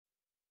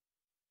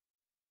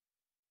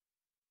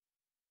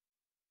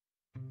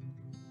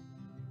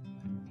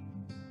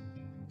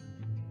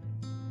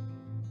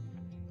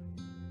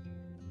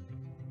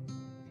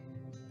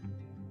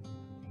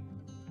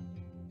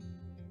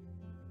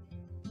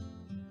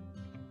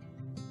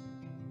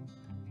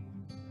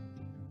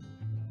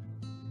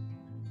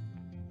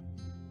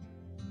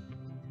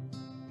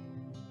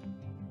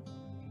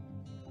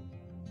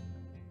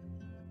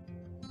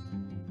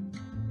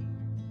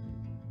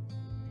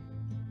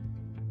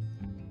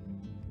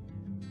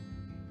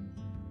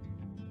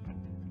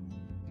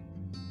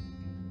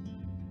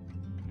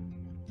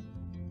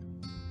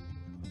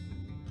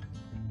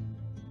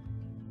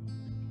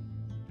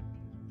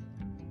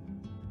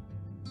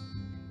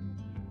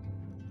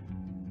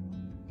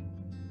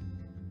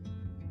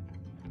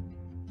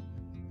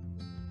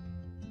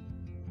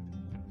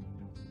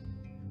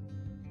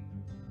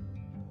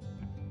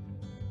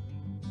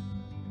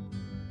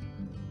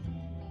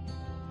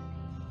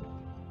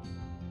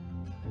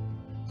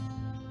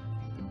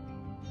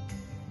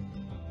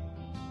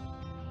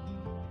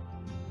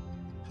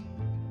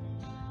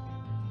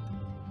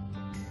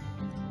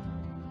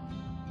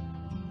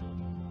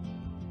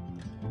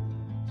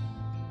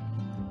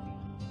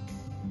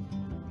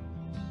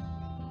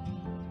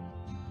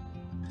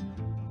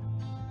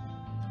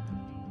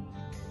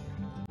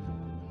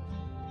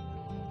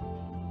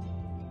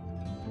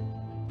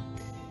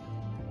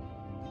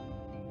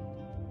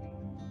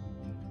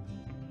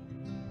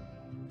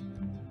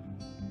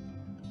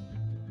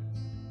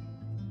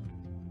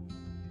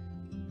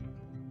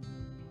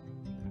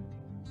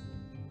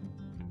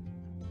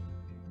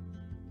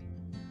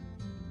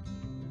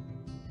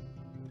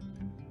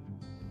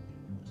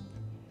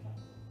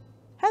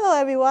Hello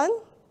everyone,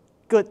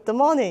 good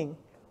morning.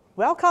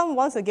 Welcome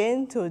once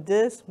again to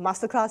this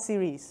Masterclass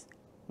series.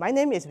 My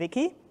name is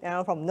Vicky and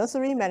I'm from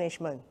Nursery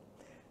Management.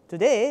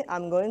 Today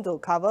I'm going to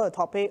cover a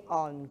topic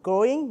on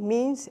growing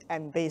mints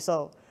and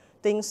basil.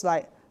 Things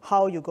like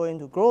how you're going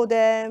to grow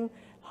them,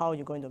 how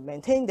you're going to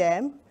maintain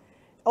them.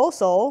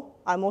 Also,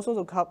 I'm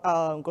also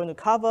going to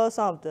cover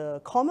some of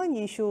the common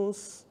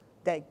issues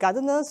that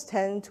gardeners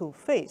tend to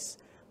face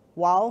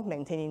while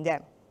maintaining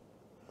them.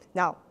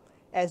 Now,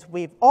 as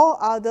with all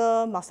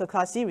other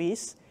Masterclass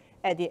series,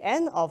 at the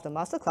end of the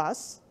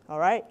Masterclass,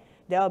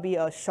 there will be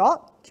a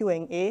short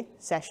Q&A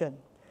session.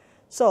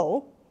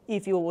 So,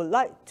 if you would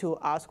like to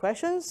ask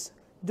questions,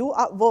 do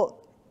upvote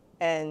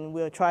and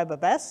we'll try our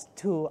best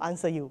to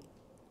answer you.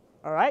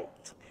 All right?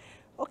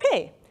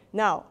 Okay,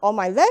 now on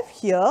my left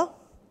here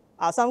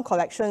are some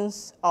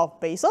collections of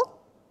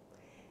basil,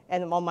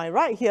 and on my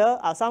right here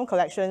are some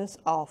collections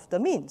of the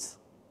mints.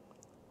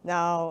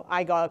 Now,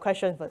 I got a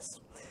question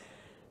first.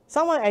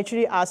 Someone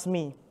actually asked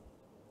me,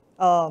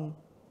 do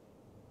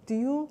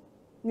you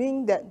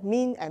mean that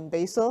mint and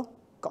basil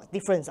got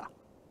difference?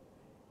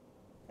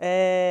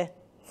 You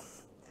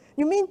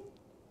mean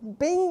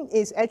mint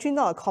is actually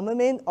not a common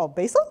name of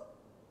basil?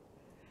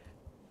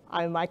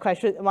 My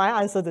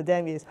answer to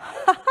them is,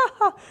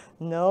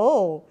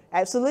 no,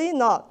 absolutely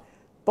not.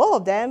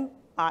 Both of them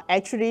are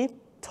actually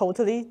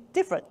totally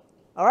different.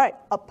 All right,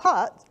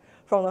 apart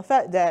from the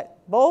fact that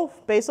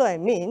both basil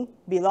and mint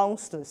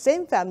belongs to the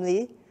same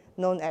family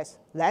known as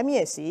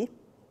Lamiaceae,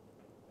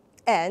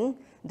 and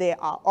they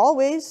are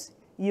always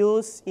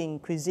used in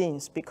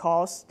cuisines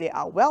because they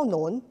are well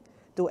known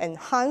to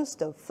enhance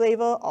the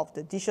flavor of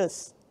the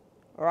dishes.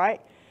 All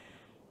right,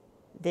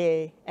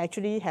 they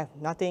actually have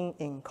nothing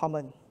in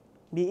common,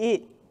 be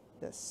it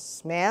the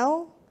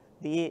smell,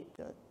 be it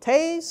the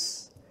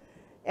taste,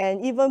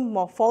 and even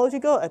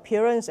morphological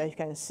appearance, as you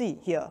can see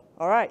here.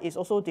 All right, it's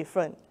also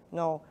different.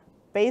 Now,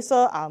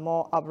 basil are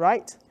more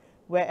upright,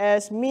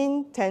 whereas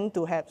mint tend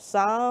to have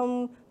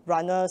some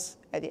runners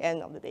at the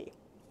end of the day.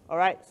 All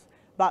right,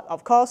 but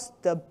of course,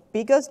 the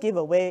biggest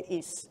giveaway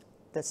is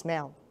the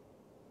smell.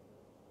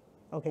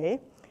 Okay,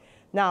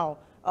 now,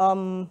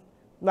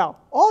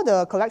 all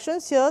the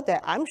collections here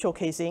that I'm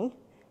showcasing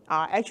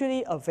are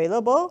actually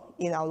available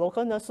in our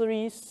local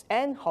nurseries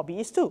and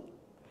hobbyists too.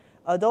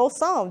 Although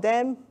some of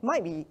them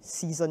might be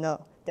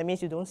seasonal, that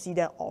means you don't see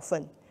them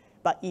often.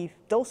 But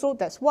so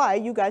that's why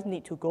you guys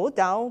need to go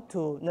down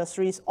to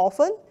nurseries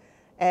often,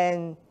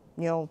 and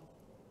you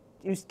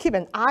keep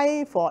an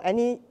eye for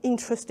any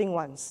interesting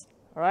ones.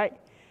 All right.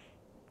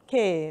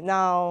 Okay.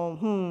 Now,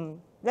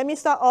 let me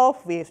start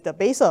off with the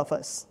basil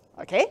first.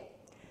 Okay.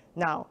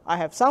 Now, I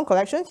have some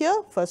collections here.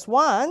 First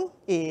one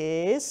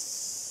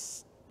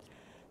is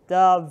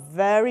the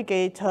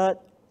variegated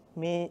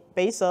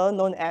basil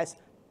known as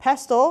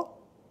Pesto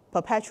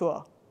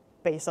Perpetua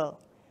basil.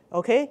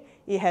 Okay,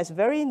 it has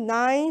very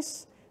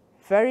nice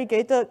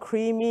variegated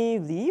creamy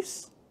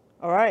leaves.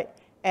 All right,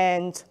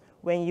 and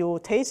when you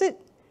taste it,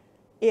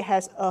 it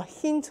has a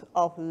hint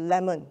of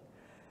lemon.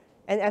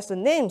 And as the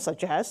name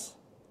suggests,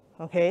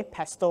 okay,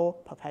 Pesto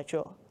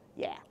Perpetua,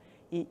 yeah,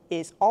 it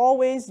is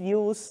always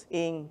used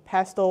in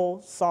pesto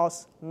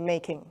sauce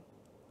making.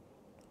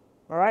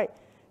 All right,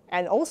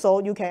 and also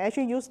you can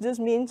actually use this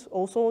mint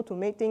also to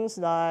make things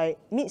like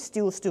meat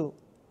stew.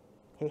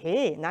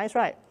 Hey, nice,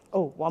 right?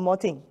 Oh, one more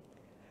thing.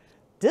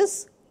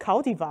 This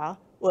cultivar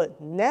would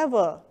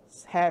never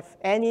have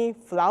any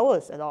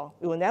flowers at all.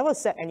 It will never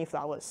set any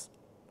flowers.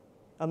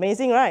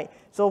 Amazing, right?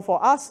 So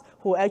for us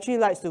who actually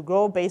likes to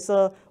grow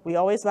basil, we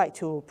always like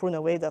to prune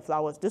away the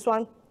flowers. This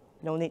one,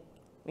 no need,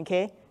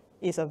 okay?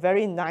 It's a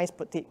very nice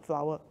petite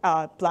flower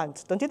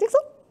plant. Don't you think so?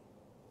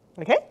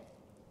 Okay?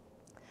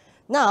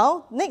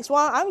 Now, next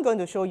one I'm going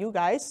to show you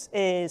guys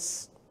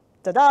is,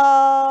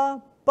 ta-da,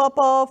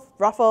 purple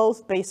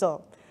ruffles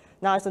basil.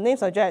 Now, as the name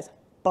suggests,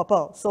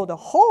 purple. So the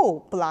whole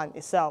plant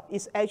itself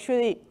is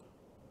actually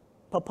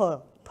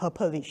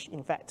purplish,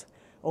 in fact.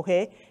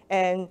 Okay,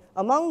 and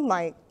among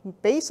my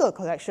basil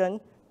collection,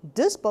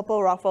 this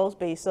purple ruffles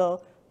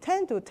basil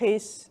tend to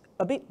taste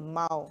a bit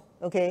mild.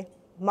 Okay,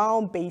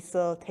 mild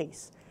basil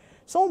taste.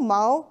 So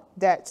mild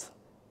that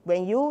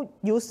when you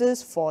use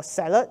this for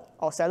salad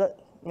or salad,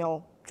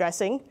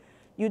 dressing,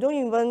 you don't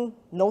even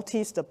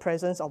notice the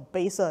presence of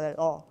basil at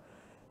all.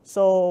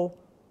 So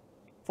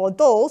for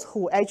those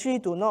who actually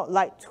do not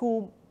like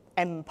too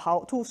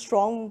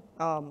strong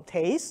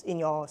taste in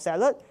your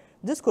salad,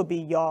 this could be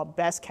your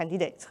best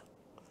candidate.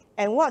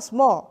 And what's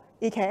more,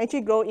 it can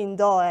actually grow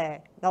indoor.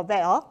 Not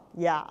bad, huh?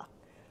 Yeah.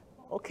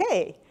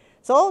 Okay.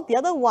 So the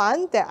other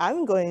one that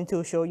I'm going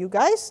to show you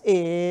guys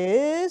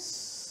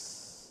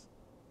is,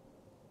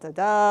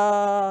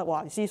 ta-da!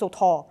 Wow, you see, so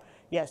tall.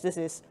 Yes, this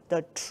is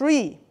the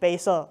tree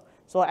basil.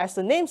 So as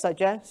the name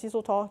suggests, see,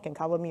 so tall, can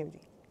cover me already.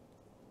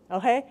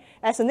 Okay,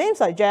 as the name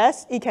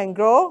suggests, it can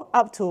grow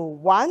up to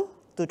 1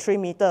 to 3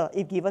 meters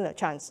if given a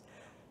chance.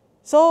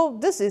 So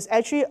this is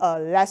actually a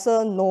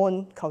lesser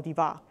known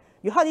cultivar.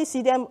 You hardly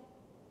see them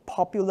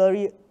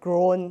popularly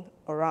grown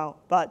around,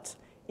 but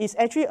it's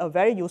actually a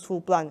very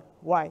useful plant.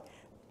 Why?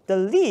 the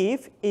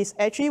leaf is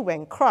actually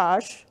when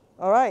crushed,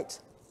 all right,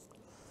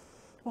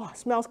 wow,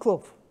 smells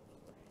clove.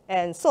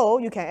 And so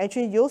you can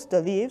actually use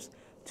the leaves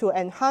to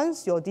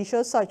enhance your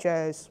dishes such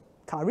as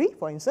curry,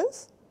 for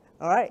instance,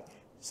 all right.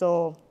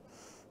 So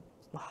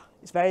wow,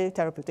 it's very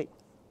therapeutic.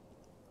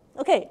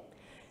 Okay,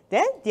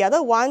 then the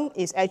other one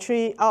is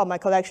actually out of my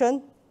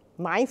collection,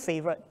 my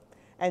favorite,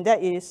 and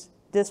that is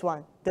this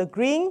one, the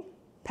green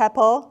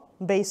pepper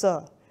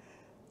basil.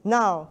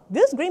 Now,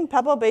 this green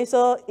pepper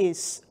basil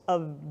is a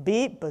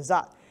bit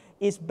bizarre.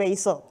 It's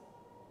basil,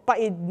 but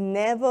it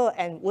never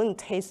and wouldn't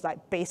taste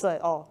like basil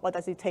at all. What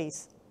does it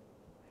taste?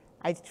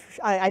 I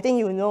think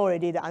you know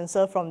already the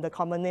answer from the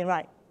common name,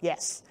 right?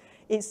 Yes.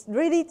 It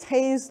really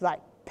tastes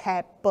like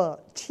pepper,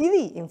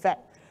 chili, in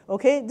fact.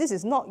 Okay, this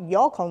is not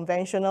your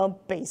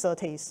conventional basil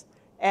taste.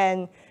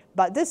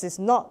 But this is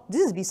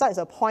besides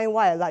the point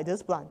why I like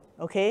this plant.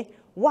 Okay,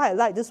 why I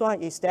like this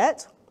one is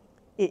that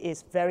it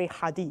is very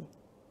hardy.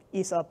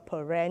 It's a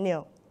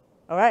perennial.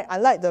 All right,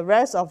 unlike the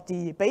rest of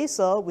the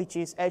basil, which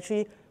is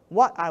actually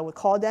what I would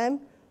call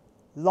them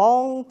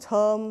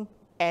long-term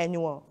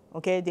annual.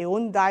 Okay, they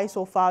won't die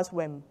so fast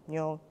when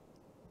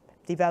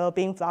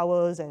developing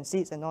flowers and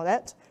seeds and all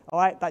that. All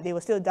right, but they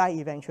will still die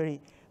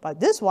eventually. But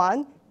this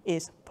one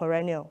is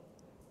perennial.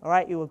 All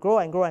right, it will grow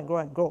and grow and grow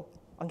and grow.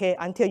 Okay,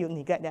 until you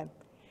neglect them,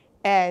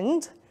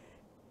 and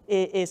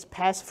it is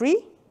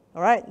pest-free.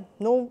 All right,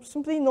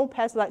 simply no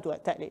pests like to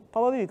attack it.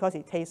 Probably because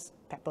it tastes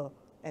pepper,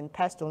 and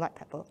pests don't like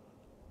pepper.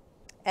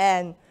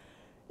 And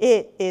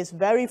it is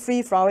very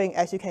free-flowering,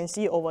 as you can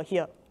see over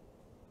here.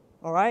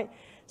 All right,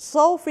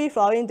 so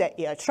free-flowering that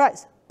it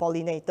attracts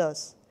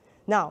pollinators.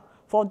 Now,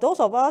 for those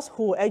of us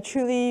who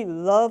actually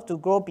love to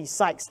grow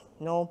besides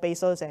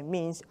basils and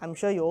mints, I'm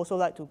sure you also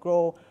like to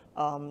grow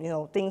all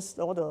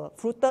the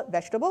fruited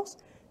vegetables.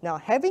 Now,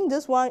 having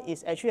this one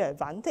is actually an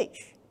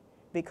advantage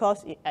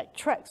because it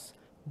attracts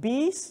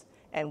bees,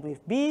 and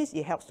with bees,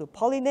 it helps to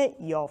pollinate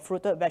your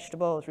fruited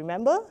vegetables.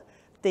 Remember,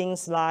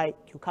 things like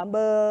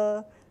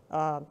cucumber,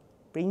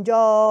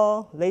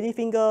 brinjal,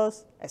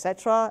 ladyfingers,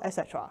 etc.,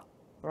 etc.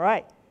 All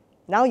right.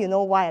 Now you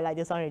know why I like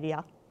this one already,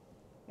 huh?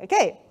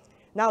 Okay.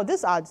 Now,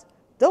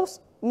 those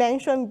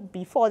mentioned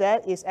before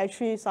that is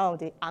actually some of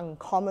the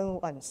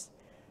uncommon ones.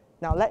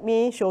 Now, let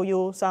me show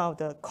you some of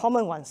the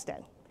common ones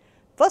then.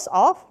 First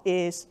off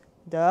is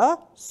the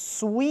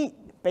sweet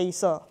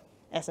basil.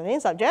 As the name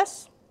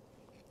suggests,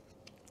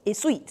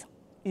 it's sweet.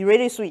 It's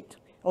really sweet,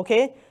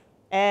 okay?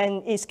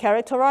 And it's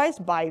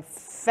characterized by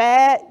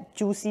fat,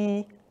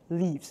 juicy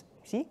leaves.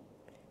 See?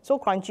 So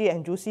crunchy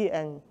and juicy,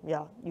 and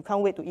yeah, you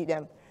can't wait to eat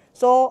them.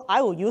 So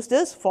I will use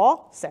this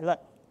for salad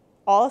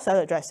or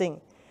salad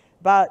dressing.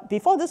 But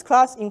before this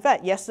class, in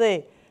fact,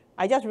 yesterday,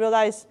 I just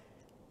realized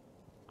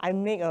I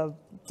made a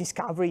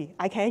discovery.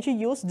 I can actually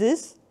use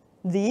these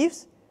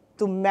leaves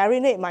to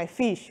marinate my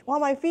fish. Wow,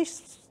 my fish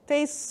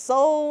tastes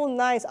so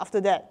nice after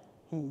that.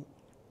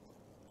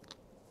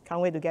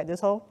 Can't wait to get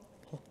this home.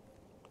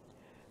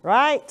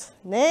 Right,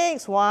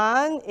 next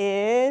one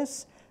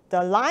is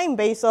the lime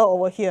basil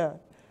over here.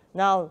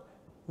 Now,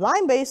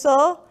 lime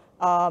basil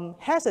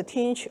has a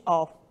tinge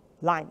of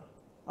lime,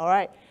 all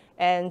right,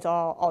 and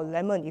or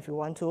lemon if you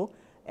want to.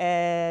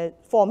 And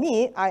for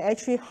me, I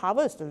actually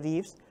harvest the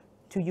leaves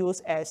to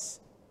use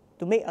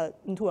to make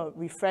into a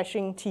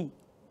refreshing tea.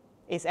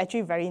 It's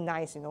actually very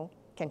nice,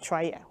 can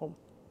try it at home.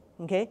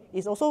 Okay,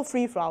 it's also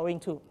free flowering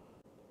too,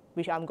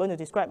 which I'm going to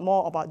describe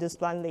more about this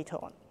plant later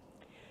on.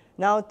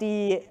 Now,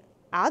 the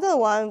other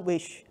one,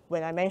 which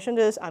when I mention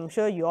this, I'm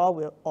sure you all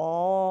will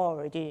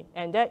already,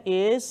 and that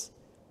is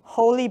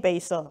holy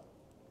basil,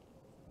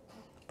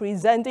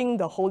 presenting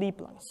the holy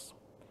plants.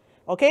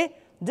 Okay,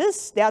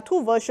 there are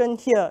two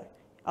versions here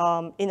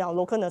in our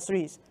local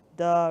nurseries,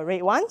 the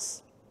red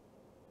ones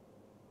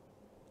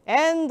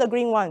and the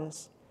green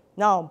ones.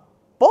 Now,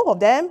 both of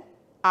them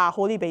are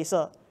holy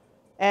basil,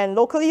 and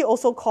locally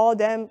also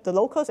the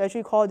locals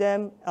actually call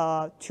them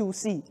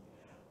tulsi.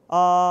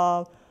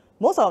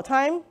 Most of the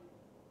time,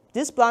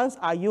 these plants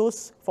are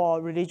used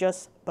for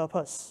religious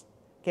purpose.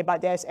 Okay,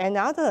 but there's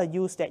another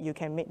use that you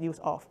can make use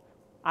of.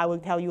 I will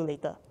tell you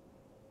later.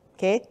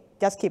 Okay,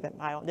 just keep an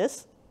eye on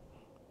this.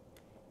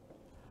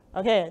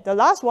 Okay, the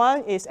last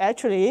one is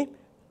actually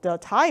the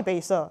Thai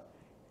basil.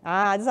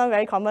 This one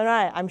very common,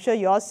 right? I'm sure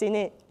you all seen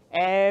it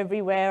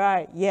everywhere,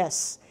 right?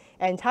 Yes.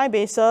 And Thai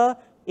basil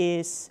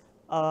is,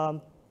 I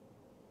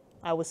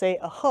would say,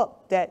 a herb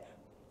that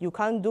you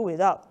can't do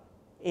without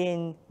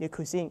in the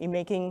cuisine, in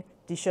making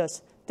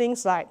dishes.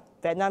 Things like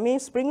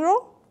Vietnamese spring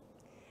roll.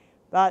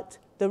 But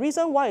the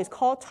reason why it's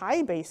called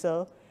Thai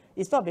basil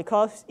is not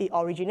because it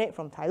originates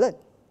from Thailand.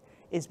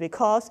 It's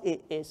because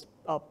it is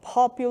a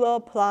popular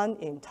plant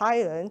in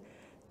Thailand.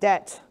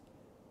 That's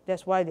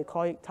why they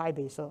call it Thai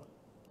basil.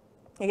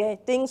 Okay,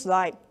 things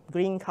like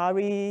green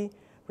curry,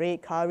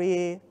 red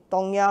curry,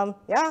 tom yum.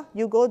 Yeah,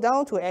 you go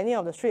down to any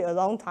of the street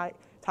along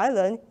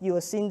Thailand, you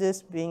will see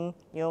this being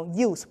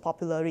used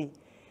popularly.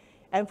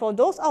 And for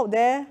those out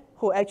there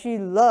who actually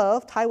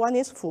love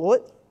Taiwanese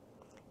food,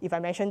 if I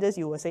mention this,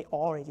 you will say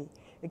already.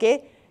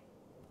 Okay,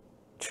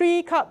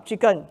 3 cup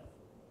chicken,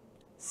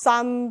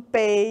 三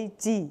杯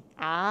鸡.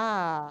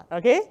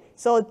 Okay?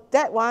 So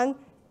that one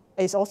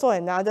is also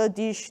another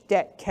dish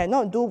that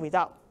cannot do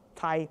without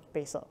Thai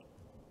basil.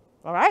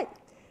 All right?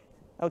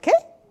 Okay?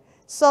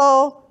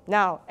 So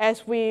now,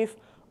 as with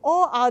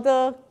all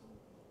other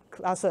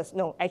classes,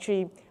 no,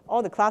 actually,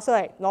 all the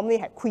classes normally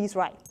have quiz,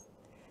 right?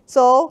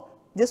 So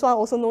this one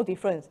also no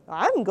difference.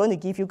 I'm going to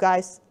give you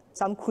guys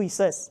some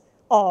quizzes.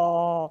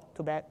 Oh,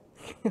 too bad.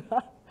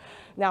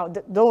 Now,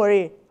 don't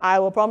worry. I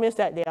will promise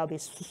that they will be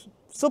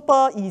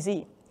super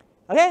easy.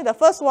 Okay, the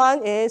first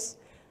one is,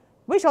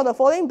 which of the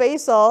following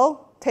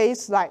basil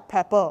tastes like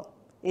pepper?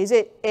 Is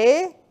it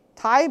A,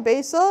 Thai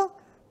basil,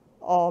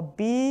 or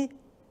B,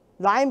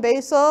 lime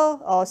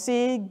basil, or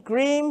C,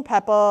 green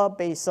pepper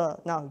basil?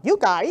 Now, you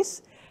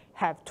guys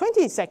have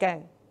 20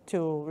 seconds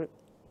to,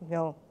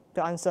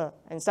 to answer,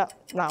 and start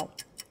now.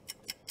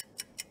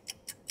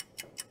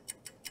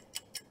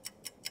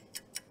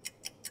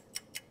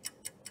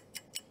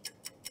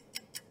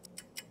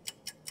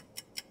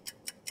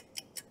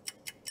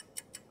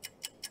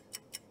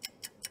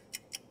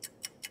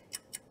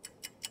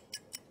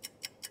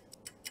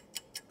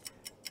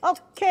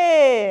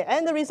 Okay,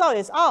 and the result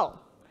is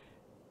out.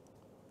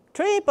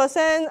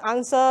 3%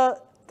 answered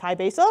Thai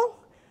basil,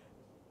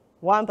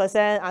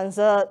 1%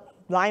 answered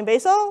lime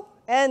basil,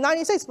 and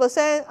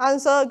 96%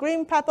 answered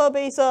green pepper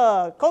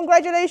basil.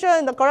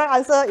 Congratulations, the correct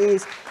answer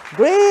is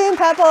green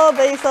pepper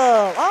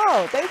basil.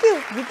 Wow, thank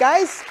you. You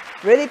guys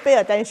really pay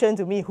attention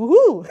to me.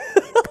 Woohoo!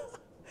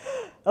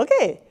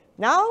 Okay,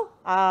 now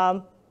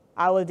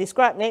I will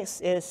describe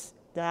next is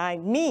the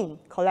mean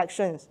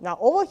collections. Now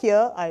over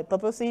here, I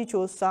purposely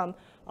chose some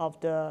of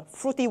the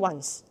fruity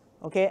ones,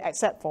 okay,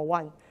 except for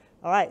one.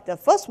 All right, the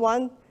first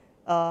one,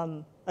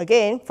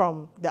 again,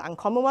 from the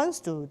uncommon ones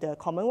to the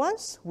common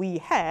ones, we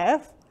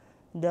have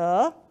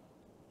the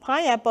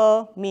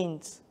pineapple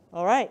mint.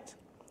 All right,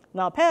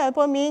 now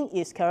pineapple mint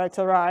is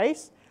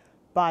characterized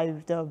by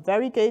the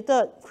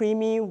variegated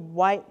creamy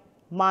white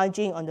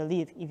margin on the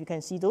leaf, if you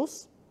can see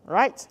those. All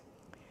right,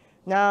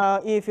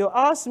 now if you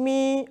ask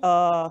me,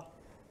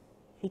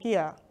 Vicky,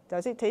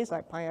 does it taste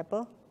like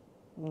pineapple?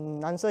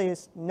 Answer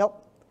is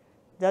nope.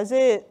 Does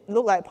it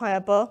look like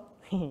pineapple?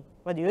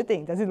 What do you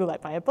think? Does it look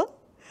like pineapple?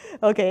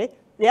 Okay,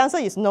 the answer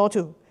is no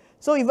too.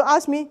 So if you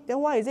ask me, then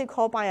why is it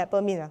called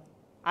pineapple mint?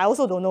 I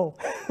also don't know.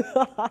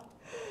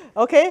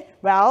 Okay,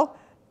 well,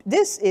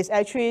 this is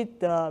actually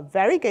the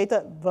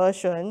variegated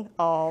version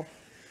of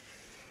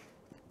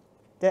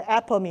the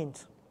apple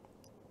mint.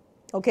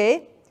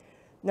 Okay,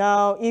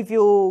 now if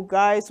you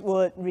guys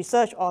would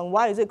research on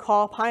why is it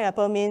called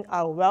pineapple mint,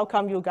 I will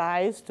welcome you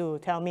guys to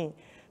tell me.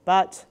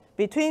 But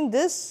between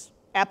this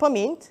apple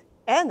mint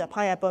and the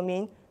pineapple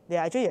mint,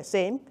 they're actually the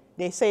same.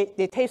 They say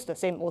they taste the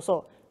same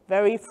also,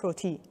 very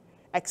fruity,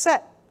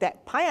 except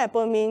that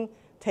pineapple mint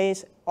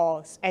tastes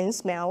and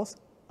smells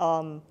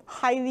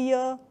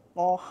highly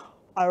more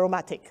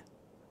aromatic,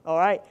 all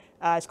right,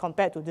 as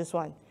compared to this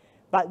one.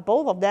 But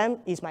both of them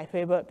is my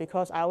favorite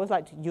because I always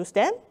like to use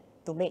them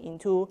to make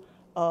into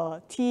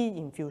a tea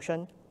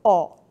infusion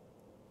or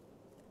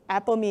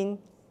apple mint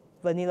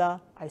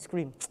vanilla ice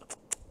cream.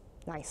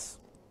 Nice.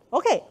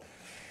 Okay.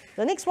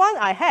 The next one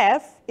I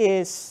have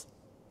is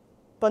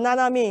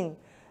banana mint.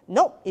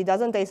 Nope, it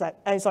doesn't taste like,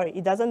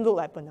 it doesn't look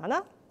like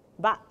banana,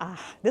 but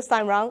this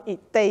time around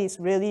it tastes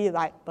really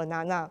like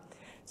banana.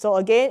 So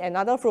again,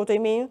 another fruity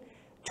mint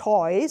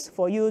choice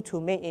for you to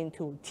make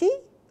into tea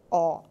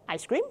or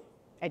ice cream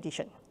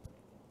addition.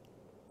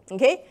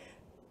 Okay,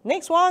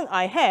 next one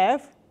I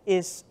have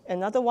is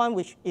another one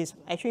which is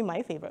actually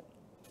my favorite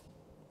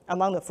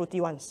among the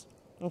fruity ones.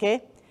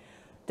 Okay,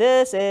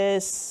 this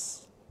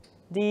is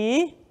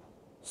the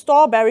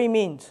strawberry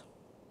mint.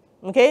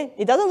 Okay,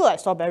 it doesn't look like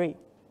strawberry,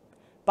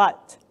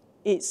 but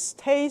it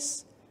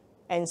tastes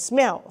and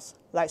smells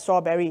like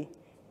strawberry,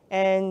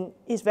 and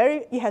it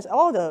has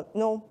all the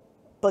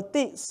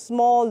petite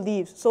small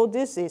leaves. So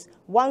this is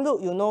one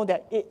look, you know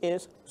that it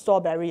is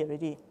strawberry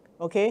already.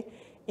 Okay,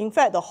 in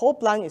fact, the whole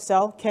plant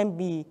itself can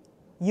be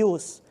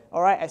used,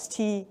 all right, as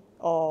tea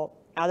or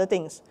other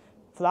things,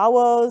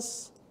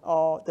 flowers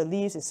or the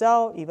leaves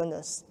itself, even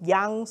the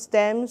young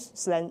stems,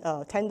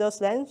 tender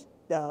stems.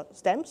 The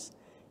stems,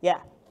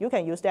 yeah, you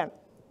can use them.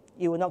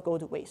 It will not go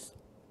to waste.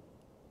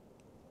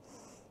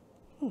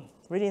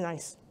 Really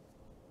nice.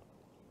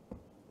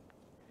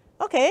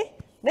 Okay,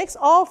 next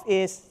off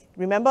is,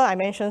 remember I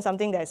mentioned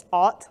something that's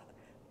odd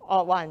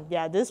one.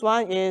 Yeah, this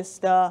one is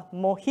the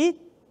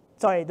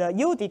the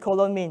eau de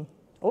cologne mint.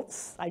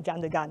 Oops, I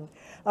jumped the gun.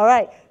 All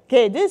right,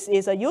 okay, this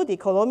is a eau de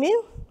cologne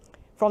mint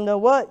from the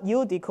word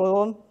eau de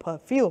cologne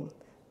perfume.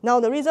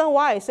 Now the reason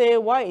why I say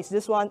why is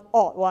this one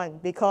odd one,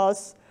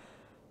 because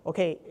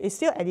okay, it's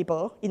still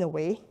edible in a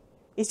way.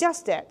 It's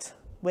just that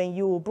when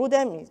you brew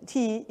them in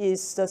tea,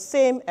 it's the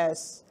same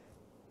as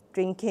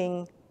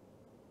drinking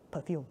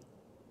perfume.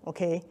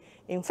 Okay,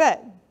 in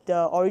fact,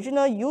 the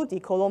original eau de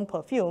cologne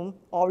perfume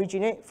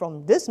originates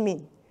from this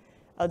mint,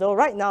 although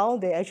right now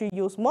they actually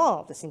use more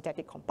of the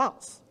synthetic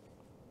compounds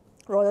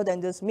rather than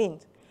this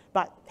mint.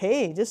 But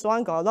hey, this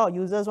one got a lot of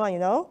users, I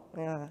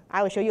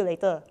will show you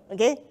later.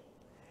 Okay,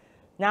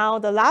 Now,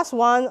 the last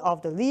one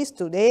of the list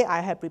today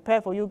I have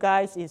prepared for you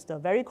guys is the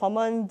very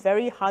common,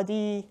 very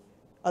hardy,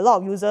 a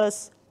lot of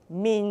users,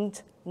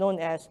 mint, known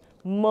as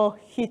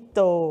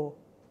mojito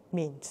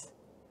mint.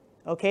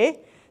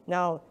 Okay?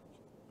 Now,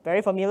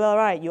 very familiar,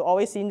 right? You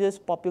always seen this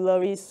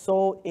popularly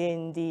sold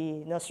in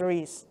the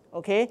nurseries.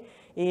 Okay?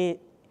 It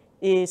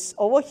is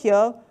over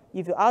here,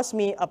 if you ask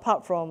me,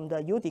 apart from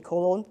the eau de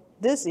cologne,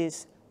 this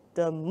is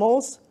the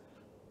most,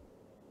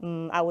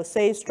 I would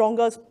say,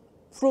 strongest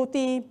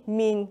fruity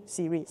mint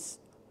series.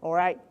 All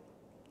right?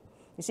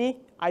 You see,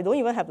 I don't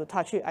even have to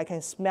touch it. I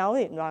can smell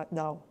it right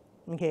now.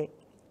 Okay?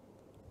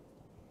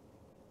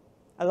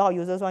 A lot of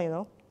users want, you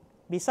know.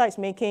 Besides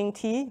making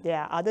tea, there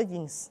are other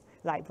things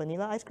like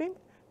vanilla ice cream.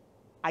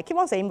 I keep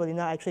on saying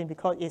vanilla ice cream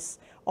because it's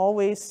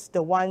always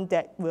the one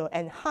that will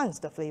enhance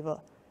the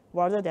flavor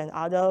rather than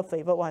other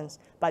flavored ones.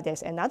 But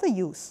there's another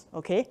use,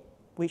 okay,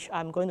 which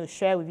I'm going to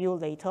share with you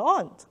later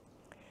on.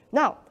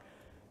 Now,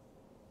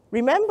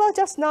 remember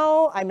just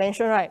now I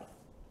mentioned, right,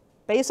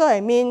 basil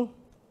and mint,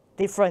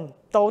 different,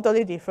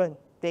 totally different.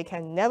 They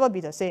can never be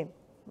the same,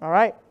 all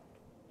right?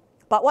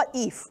 But what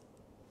if,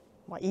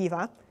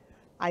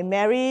 I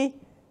marry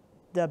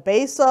the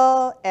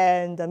basil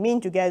and the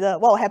mint together?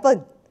 What will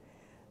happen?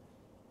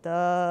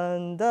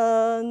 Dun,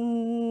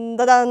 dun,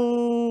 dun,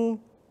 dun.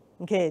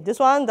 Okay, this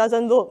one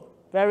doesn't look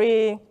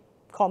very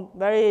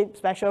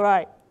special,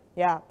 right?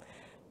 Yeah,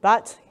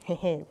 but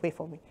wait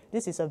for me.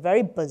 This is a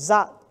very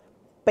bizarre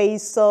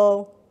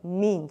basil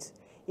mint.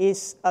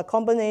 It's a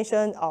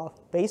combination of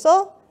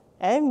basil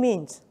and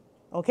mint,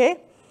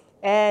 okay?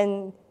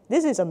 And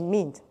this is a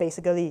mint,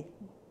 basically.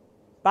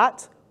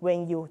 But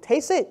when you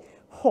taste it,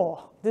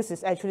 oh, this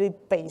is actually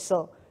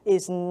basil.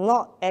 It's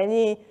not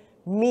any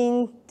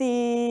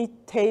minty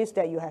taste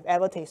that you have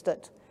ever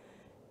tasted.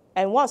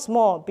 And what's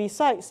more,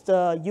 besides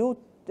the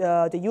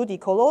eau de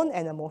cologne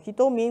and the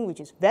mojito mint, which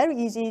is very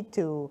easy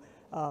to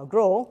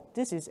grow,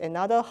 this is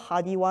another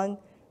hardy one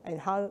and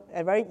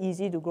very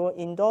easy to grow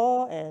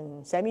indoor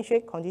and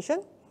semi-shade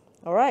condition.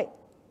 All right.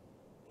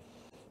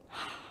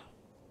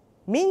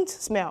 Mint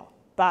smell,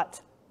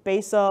 but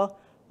basil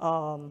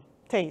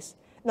taste.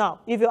 Now,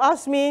 if you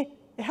ask me,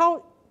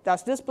 how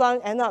does this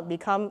plant end up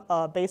become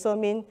a basil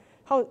mint?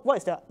 What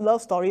is the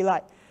love story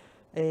like?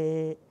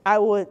 I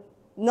would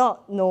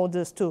not know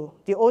this too.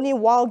 The only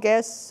wild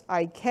guess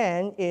I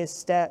can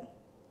is that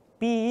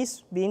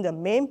bees, being the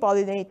main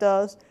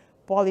pollinators,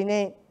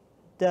 pollinate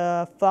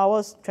the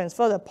flowers,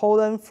 transfer the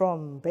pollen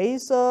from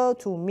basil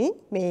to mint,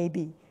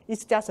 maybe.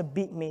 It's just a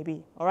big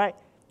maybe, all right?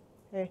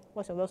 Hey,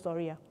 what's your love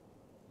story?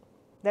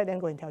 Let them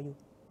go and tell you.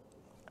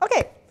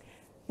 Okay,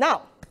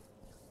 now,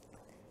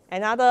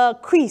 another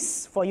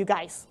quiz for you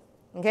guys,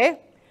 okay?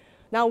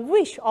 Now,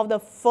 which of the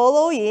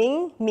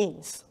following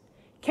mints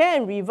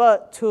can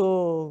revert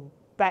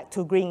back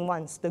to green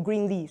ones, the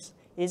green leaves?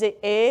 Is it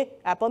A,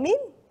 apple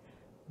mint,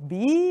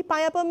 B,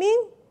 pineapple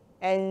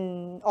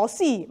mint, or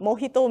C,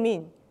 mojito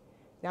mint?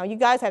 Now, you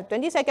guys have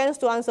 20 seconds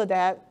to answer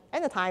that,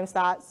 and the time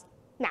starts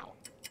now.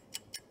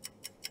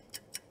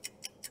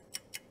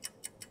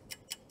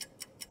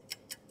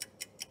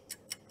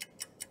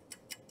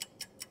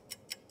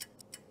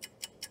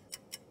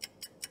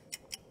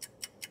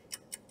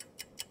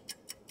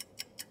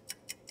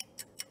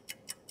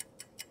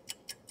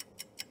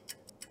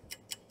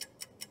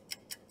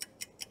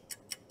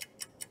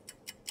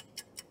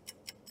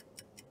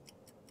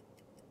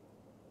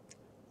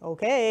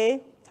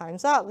 Okay,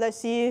 time's up. Let's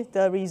see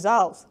the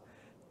results.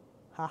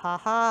 Ha ha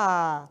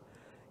ha.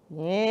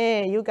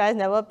 Yeah, you guys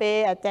never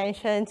pay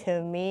attention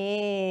to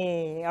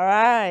me. All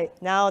right,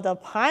 now the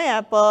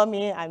pineapple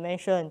mint I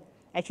mentioned.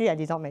 Actually, I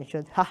did not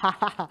mention.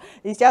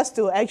 It's just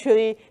to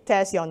actually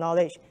test your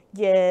knowledge.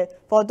 Yeah,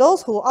 for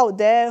those who out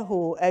there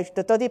who,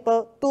 the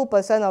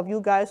 32% of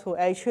you guys who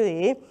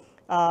actually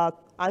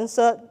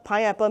answered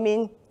pineapple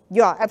mint,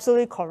 you are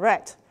absolutely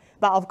correct.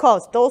 But of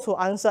course, those who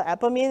answer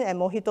apple mint and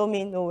mojito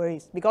mint, no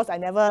worries, because I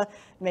never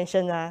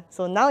mentioned that.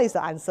 So now is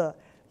the answer.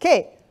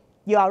 Okay,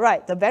 you are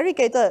right. The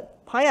variegated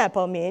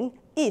pineapple mint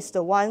is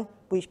the one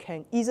which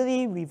can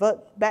easily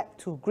revert back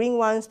to green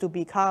ones to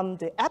become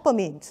the apple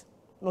mint.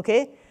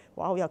 Okay,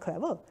 wow, we are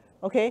clever.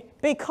 Okay,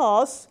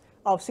 because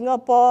of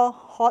Singapore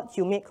hot,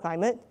 humid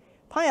climate,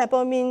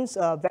 pineapple mint's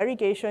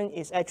variegation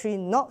is actually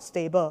not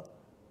stable.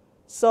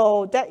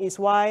 So that is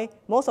why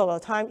most of the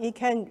time it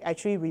can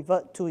actually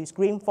revert to its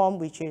green form,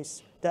 which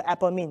is the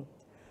apple mint.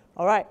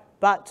 All right,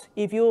 but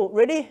if you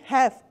really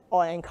have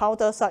or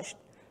encounter such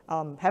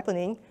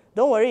happening,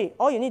 don't worry.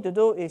 All you need to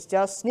do is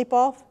just snip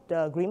off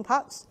the green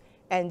parts,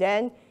 and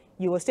then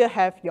you will still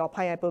have your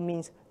pineapple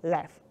mints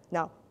left.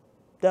 Now,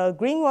 the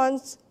green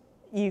ones,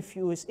 if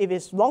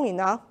it's long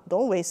enough,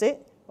 don't waste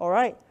it. All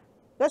right,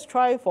 let's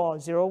try for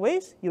zero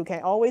waste. You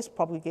can always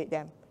propagate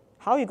them.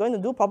 How are you going to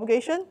do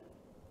propagation?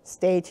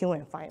 Stay tuned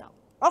and find out.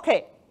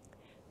 Okay,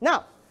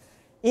 now,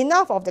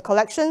 enough of the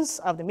collections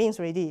of the mints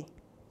already.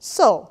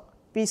 So,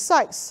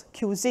 besides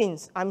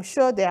cuisines, I'm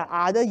sure there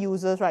are other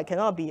uses, right?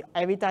 Cannot be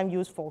every time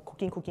used for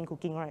cooking,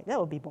 right? That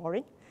would be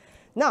boring.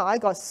 Now, I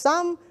got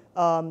some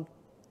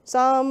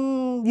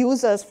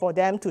users for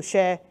them to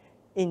share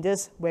in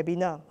this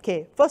webinar.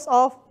 Okay, first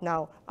off,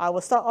 now I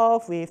will start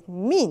off with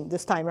mint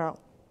this time around.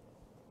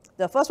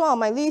 The first one on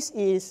my list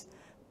is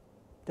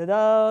the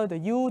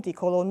eau de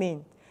cologne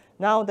mint.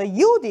 Now the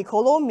eau de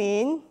cologne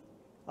mint,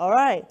 all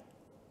right,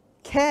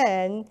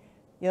 can,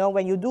 you know,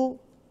 when you do,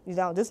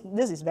 now this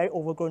is very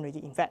overgrown already,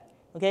 in fact.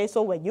 Okay,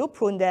 so when you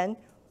prune them,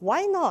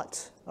 why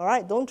not? All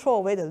right, don't throw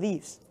away the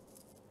leaves.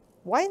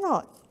 Why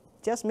not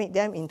just make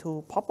them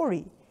into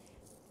potpourri?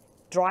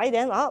 Dry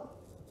them up,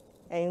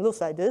 and it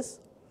looks like this.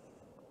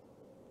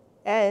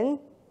 And,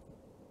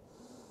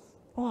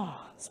 wow,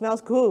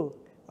 smells good.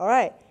 All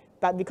right,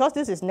 but because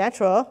this is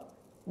natural,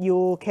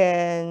 you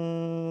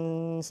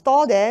can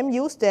store them,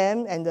 use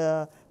them, and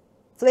the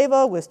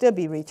flavor will still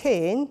be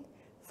retained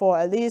for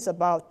at least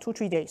about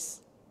 2-3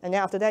 days. And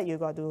then after that, you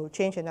got to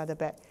change another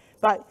bag.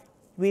 But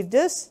with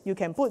this, you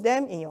can put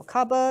them in your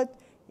cupboard,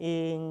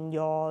 in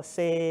your,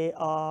 say,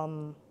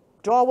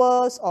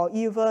 drawers, or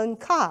even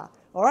car.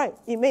 All right,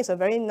 it makes a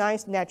very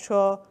nice,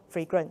 natural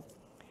fragrance.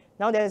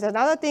 Now, there's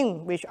another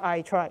thing which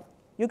I tried.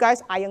 You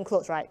guys iron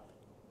clothes, right?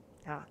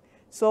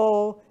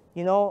 So,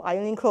 you know,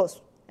 ironing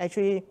clothes,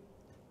 actually,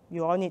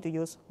 you all need to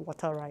use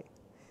water, right?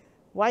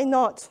 Why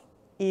not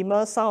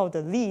immerse some of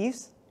the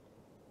leaves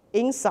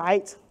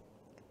inside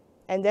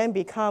and then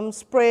become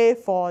spray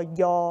for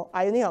your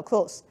ironing of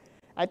clothes?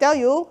 I tell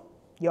you,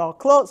 your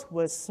clothes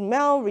will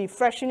smell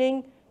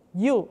refreshing,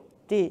 eau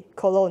de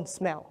cologne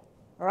smell.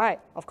 All right,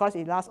 of course,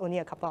 it lasts only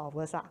a couple of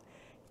hours.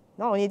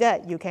 Not only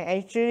that, you can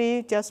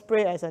actually just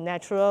spray as a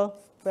natural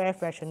air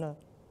freshener.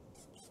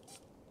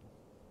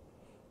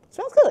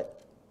 Smells good.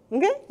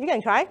 Okay, you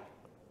can try.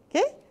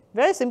 Okay,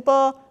 very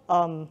simple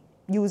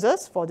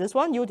uses for this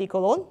one, eau de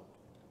cologne.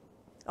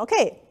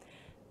 Okay,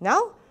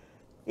 now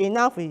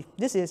enough with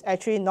this is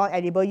actually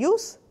non-edible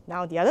use.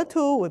 Now the other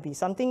two will be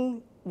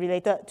something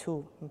related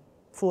to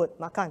food,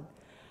 makan.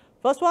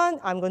 First one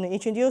I'm going to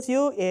introduce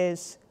you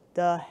is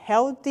the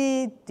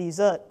healthy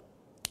dessert.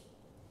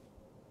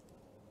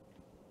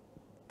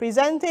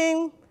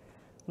 Presenting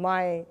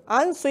my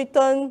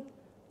unsweetened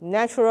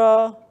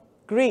natural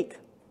Greek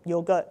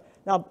yogurt.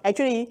 Now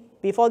actually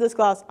before this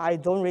class I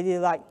don't really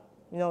like,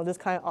 you know, this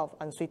kind of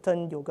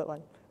unsweetened yogurt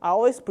one. I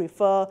always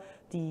prefer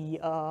the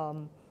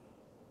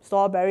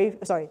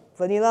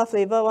vanilla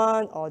flavored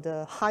one or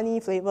the honey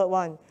flavored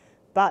one.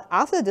 But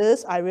after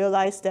this, I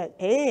realized that,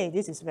 hey,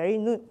 this is very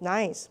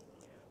nice.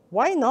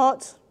 Why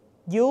not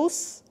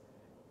use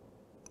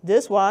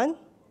this one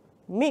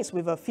mixed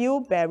with a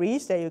few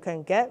berries that you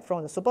can get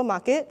from the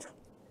supermarket?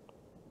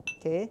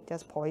 Okay,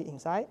 just pour it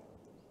inside.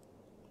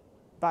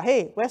 But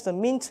hey, where's the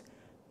mint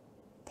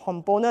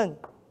component?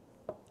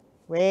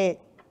 Wait,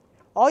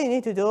 all you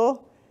need to do,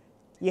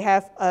 you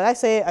have, let's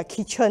say, a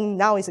kitchen.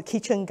 Now it's a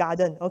kitchen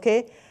garden,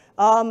 okay?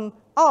 Out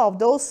of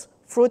those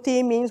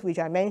fruity mints which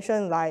I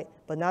mentioned, like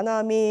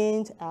banana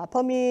mint,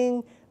 apple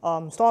mint,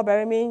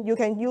 strawberry mint, you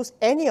can use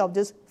any of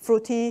these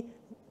fruity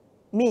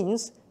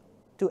mints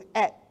to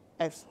add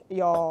as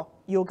your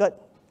yogurt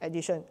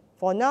addition.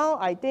 For now,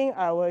 I think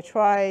I will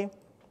try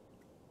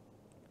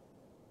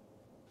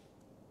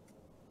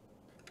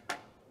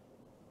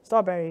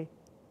strawberry.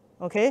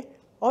 Okay,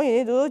 all you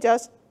need to do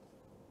just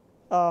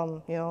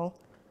you know,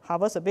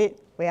 harvest a bit.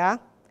 Wait,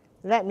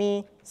 let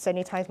me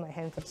sanitize my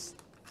hand first.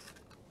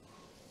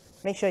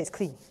 Make sure it's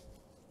clean.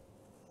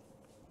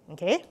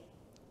 Okay,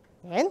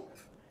 and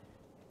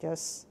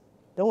just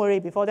don't worry.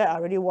 Before that, I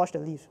already washed the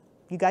leaves.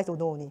 You guys don't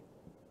know only.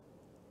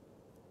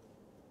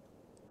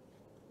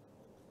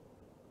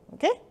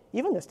 Okay,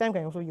 even the stem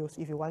can also use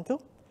if you want to.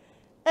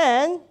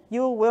 And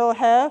you will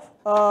have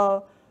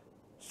a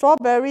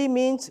strawberry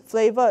mint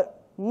flavored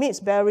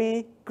mixed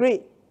berry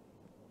Greek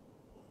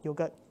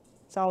yogurt.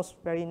 Sounds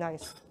very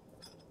nice.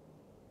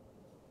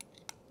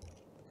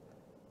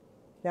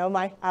 Never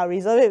mind, I'll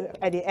reserve it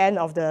at the end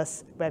of the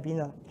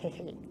webinar.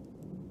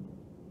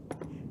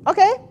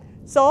 Okay,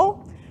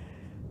 so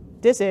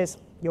this is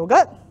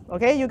yogurt.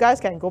 Okay, you guys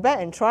can go back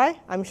and try.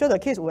 I'm sure the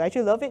kids will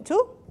actually love it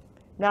too.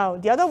 Now,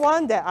 the other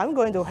one that I'm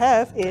going to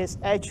have is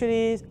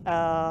actually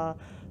a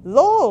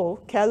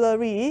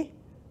low-calorie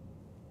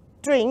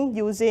drink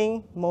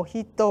using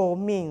mojito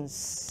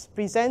mints.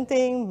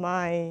 Presenting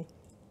my,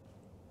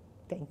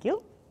 thank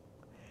you,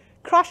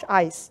 crushed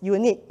ice. You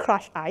need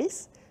crushed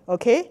ice,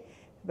 okay?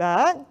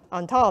 But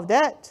on top of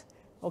that,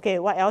 okay,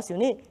 what else you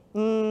need?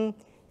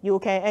 You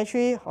can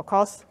actually, of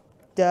course,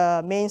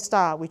 the main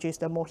star, which is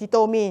the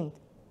mojito mint,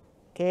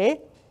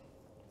 okay?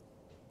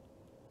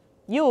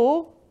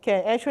 You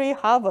can actually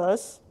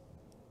harvest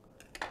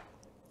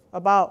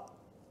about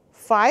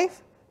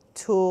 5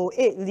 to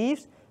 8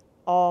 leaves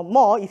or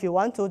more if you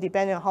want to,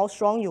 depending on how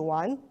strong you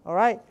want, all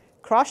right?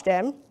 Crush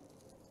them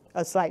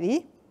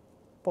slightly,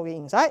 put it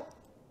inside.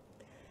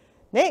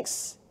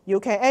 Next, you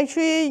can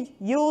actually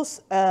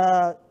use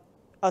a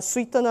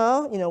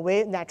sweetener, in a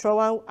way, natural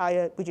one,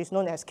 which is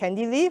known as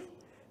candy leaf,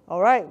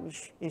 all right,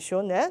 which is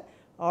shown there,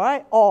 all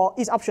right, or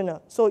it's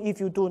optional. So if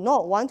you do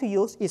not want to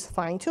use, it's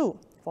fine too.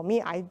 For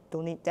me, I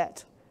don't need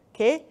that,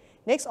 okay?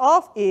 Next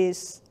off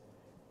is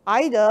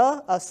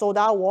either a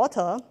soda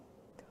water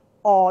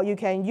or you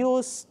can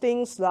use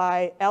things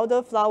like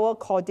elderflower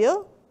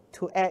cordial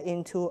to add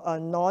into a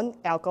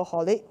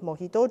non-alcoholic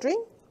mojito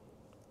drink.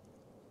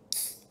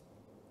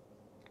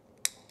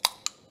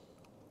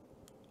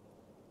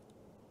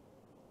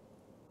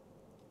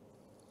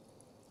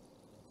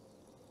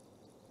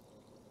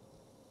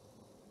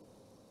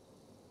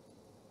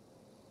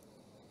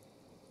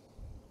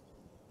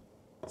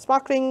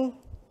 Sparkling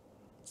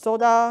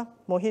soda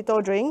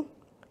mojito drink,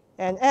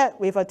 and add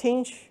with a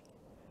tinge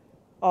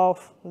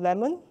of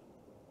lemon,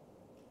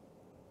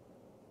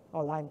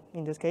 or lime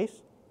in this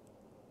case.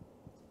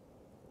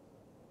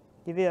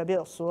 Give it a bit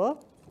of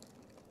swirl.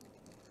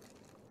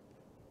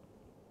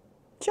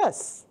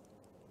 Cheers!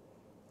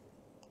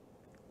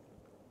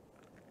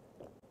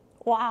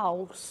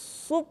 Wow,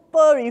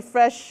 super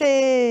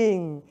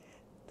refreshing!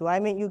 Do I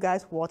make you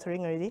guys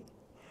watering already?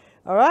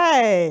 All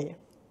right.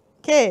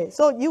 Okay,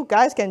 so you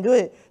guys can do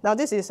it. Now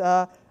this is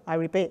I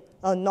repeat,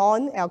 a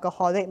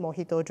non-alcoholic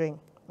mojito drink.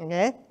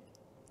 Okay,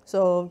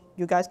 so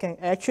you guys can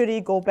actually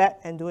go back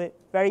and do it.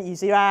 Very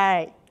easy,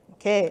 right?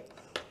 Okay.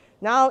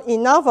 Now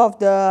enough of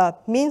the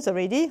mints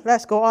already.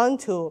 Let's go on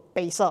to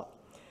basil.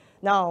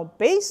 Now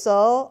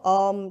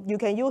basil, you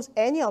can use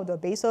any of the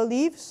basil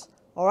leaves.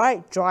 All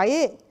right, dry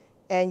it,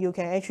 and you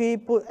can actually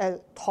put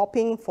a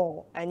topping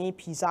for any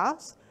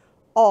pizzas.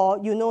 Or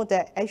you know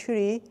that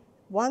actually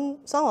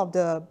some of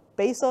the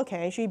basil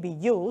can actually be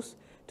used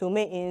to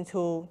make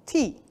into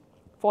tea.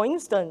 For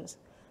instance,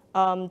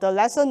 the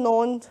lesser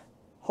known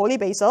holy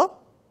basil,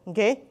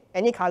 okay,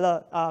 any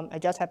color, I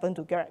just happen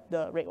to grab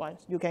the red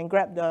ones. You can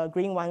grab the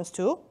green ones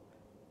too,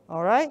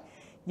 all right?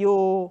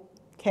 You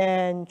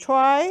can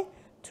try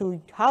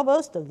to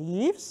harvest the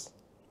leaves.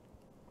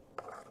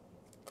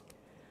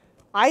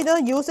 Either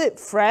use it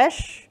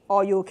fresh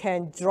or you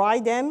can dry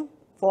them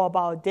for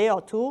about a day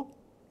or two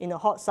in the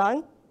hot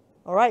sun.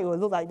 All right, it will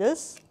look like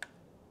this.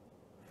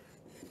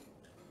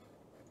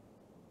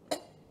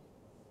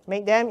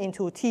 Make them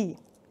into tea.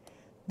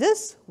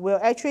 This will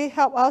actually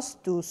help us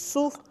to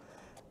soothe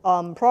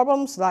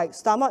problems like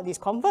stomach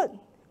discomfort,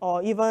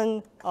 or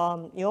even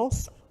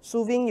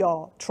soothing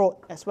your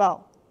throat as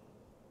well.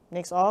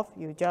 Next off,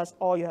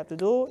 all you have to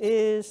do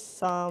is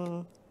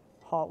some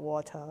hot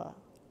water.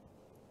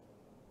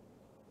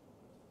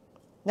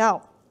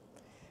 Now,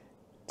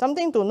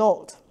 something to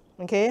note,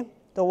 okay?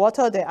 The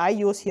water that I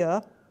use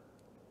here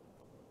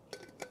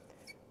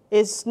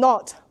is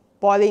not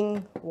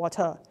boiling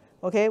water,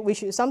 okay?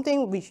 Which is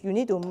something which you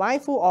need to be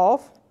mindful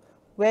of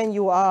when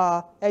you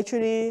are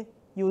actually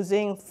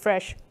using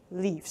fresh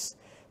leaves.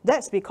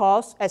 That's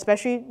because,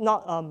 especially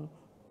not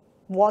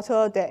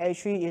water that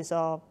actually is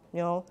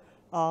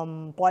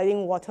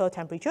boiling water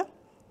temperature.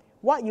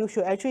 What you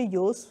should actually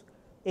use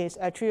is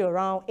actually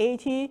around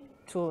 80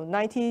 to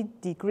 90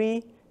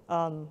 degree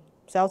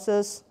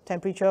Celsius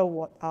temperature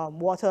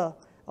water,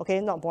 okay,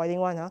 not boiling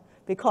one,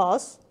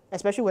 because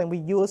especially when we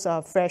use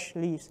fresh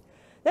leaves.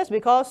 That's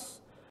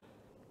because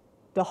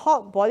the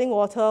hot boiling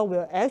water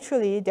will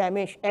actually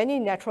damage any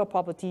natural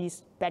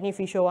properties,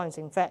 beneficial ones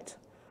in fact,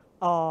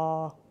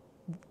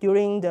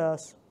 during the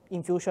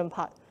infusion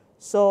part.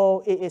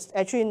 So it is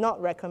actually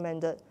not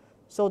recommended.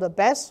 So the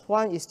best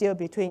one is still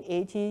between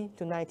 80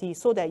 to 90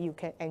 so that you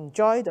can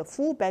enjoy the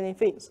full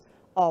benefits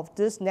of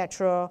this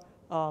natural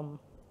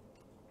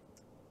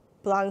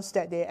plants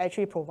that they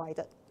actually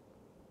provided.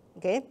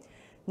 Okay.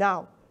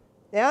 Now,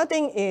 the other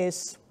thing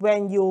is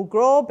when you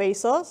grow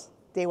basils,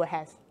 they will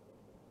have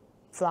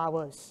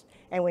flowers.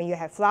 And when you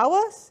have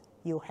flowers,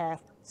 you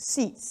have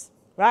seeds,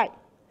 right?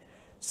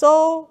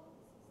 So,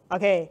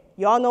 okay,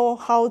 you all know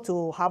how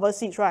to harvest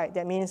seeds, right?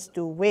 That means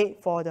to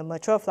wait for the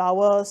mature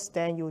flowers,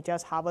 then you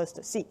just harvest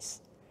the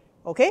seeds,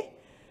 okay?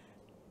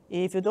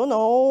 If you don't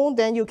know,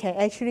 then you can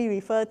actually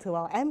refer to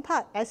our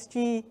MPAT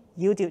SG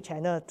YouTube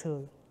channel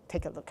to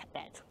take a look at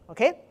that,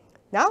 okay?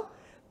 Now,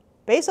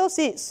 basil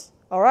seeds,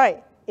 all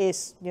right,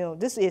 this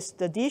is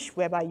the dish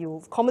whereby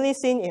you've commonly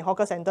seen in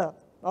hawker center,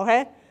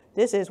 okay?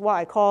 This is what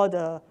I call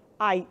the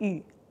爱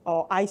玉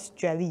or ice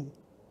jelly,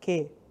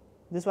 okay?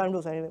 This one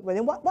looks like, but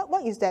then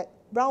what is that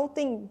brown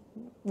thing,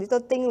 little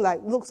thing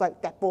looks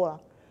like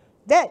tadpole?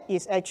 That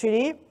is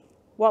actually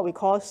what we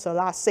call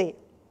selacea,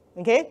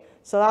 okay?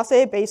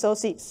 Selacea basil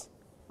seeds.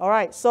 All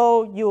right,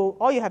 so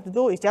all you have to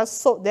do is just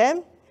soak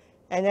them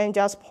and then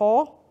just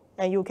pour,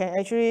 and you can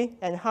actually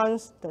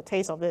enhance the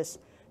taste of this.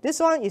 This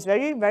one is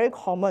very, very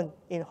common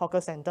in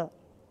hawker center.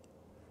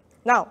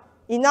 Now,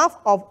 enough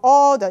of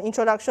all the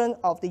introduction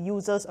of the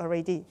users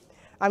already.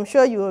 I'm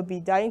sure you will be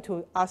dying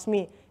to ask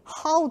me,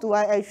 how do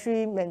I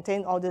actually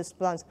maintain all these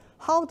plants?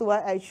 How do I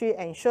actually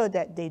ensure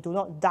that they do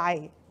not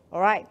die? All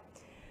right.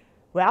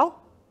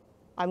 Well,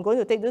 I'm going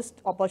to take this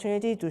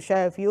opportunity to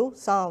share with you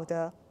some of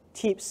the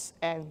tips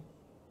and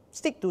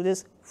stick to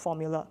this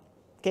formula.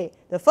 Okay,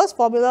 the first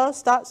formula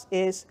starts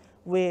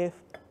with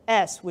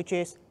S, which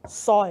is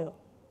soil.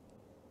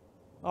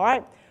 All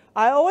right.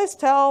 I always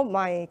tell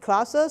my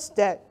classes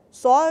that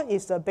soil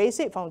is the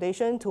basic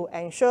foundation to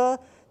ensure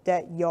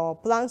that your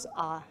plants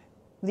are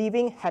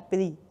living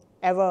happily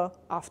ever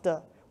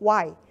after.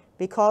 Why?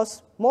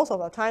 Because most of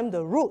the time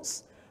the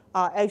roots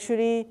are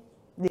actually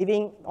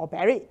living or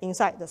buried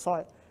inside the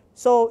soil.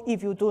 So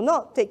if you do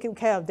not take good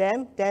care of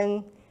them,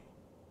 then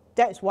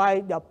that's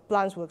why your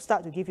plants will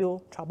start to give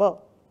you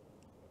trouble.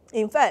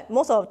 In fact,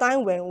 most of the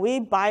time when we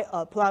buy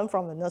a plant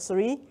from the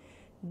nursery,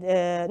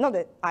 not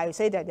that I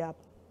say that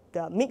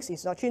the mix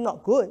is actually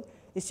not good,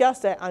 it's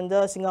just that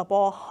under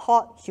Singapore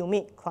hot,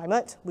 humid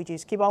climate, which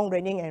is keep on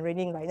raining and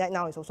raining, like that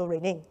now it's also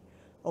raining,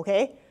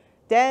 okay?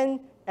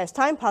 Then as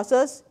time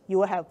passes, you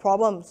will have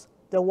problems.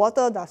 The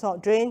water does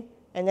not drain,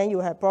 and then you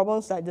have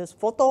problems like this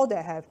photo that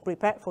I have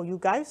prepared for you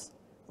guys,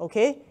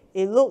 okay?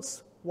 It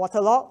looks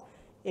waterlogged,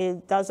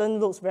 it doesn't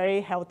look very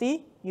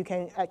healthy. You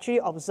can actually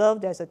observe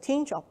there's a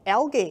tinge of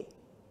algae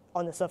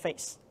on the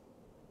surface.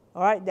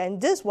 All right, then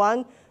this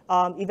one,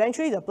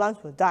 eventually the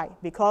plants will die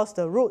because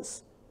the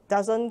roots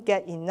doesn't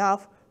get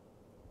enough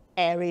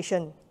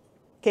aeration.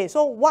 Okay,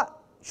 so what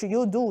should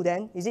you do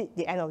then? Is it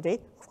the end of the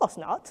day? Of course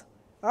not.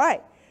 All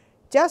right,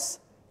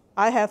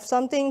 I have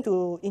something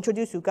to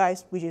introduce you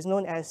guys, which is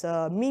known as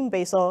a mint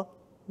basil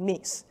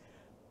mix.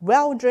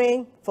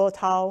 Well-drained,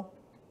 fertile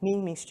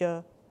mint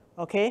mixture,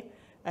 okay?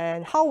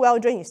 And how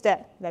well-drained is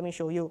that? Let me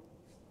show you.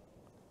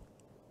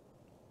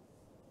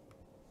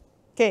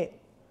 Okay,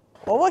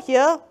 over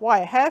here,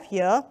 what I have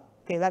here,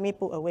 okay, let me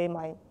put away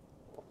my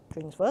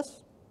drinks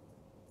first.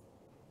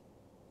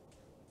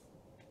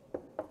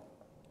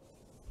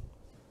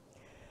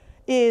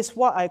 Is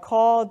what I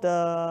call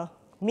the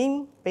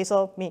mint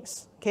basil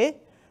mix, okay?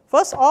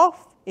 First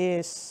off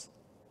is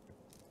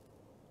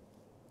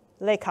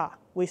LECA,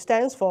 which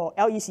stands for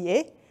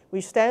LECA,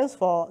 which stands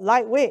for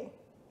lightweight,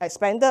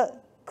 expanded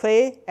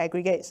clay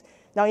aggregates.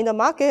 Now in the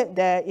market,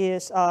 there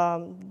is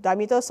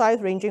diameter size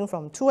ranging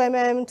from 2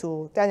 mm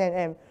to 10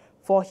 mm.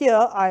 For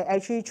here, I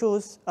actually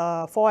choose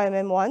 4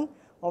 mm one.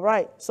 All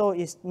right, so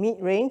it's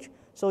mid-range,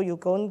 so you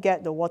don't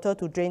get the water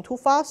to drain too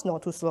fast nor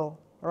too slow.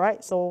 All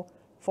right, so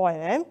 4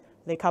 mm,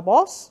 LECA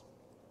balls.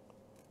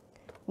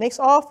 Next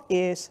off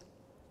is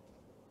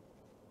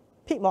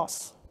peat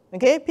moss.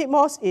 Okay, peat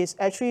moss is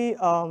actually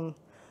one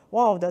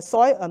of the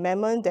soil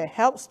amendment that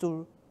helps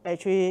to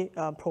actually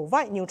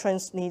provide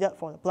nutrients needed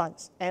for the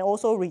plants and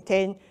also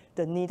retain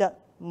the needed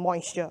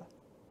moisture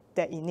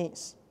that it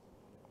needs.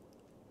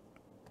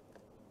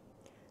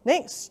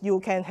 Next, you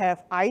can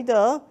have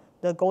either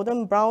the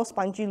golden brown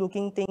spongy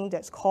looking thing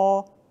that's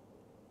called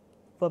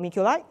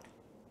vermiculite,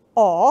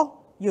 or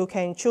you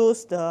can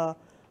choose the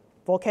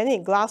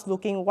volcanic glass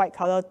looking white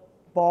colored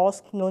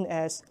balls known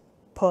as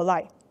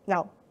perlite.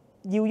 Now,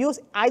 you use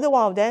either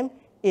one of them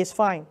is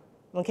fine,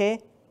 okay?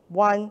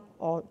 One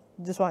or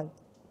this one.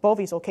 Both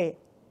is okay,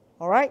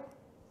 all right?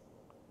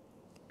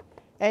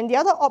 And the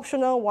other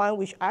optional one,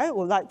 which I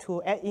would like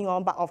to add in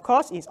on, but of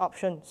course it's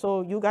option,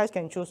 so you guys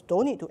can choose,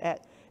 don't need to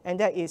add, and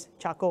that is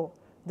charcoal.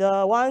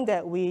 The one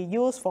that we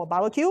use for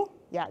barbecue,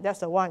 yeah, that's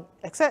the one.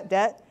 Except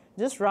that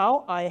this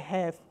round, I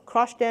have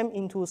crushed them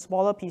into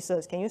smaller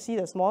pieces. Can you see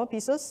the smaller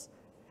pieces?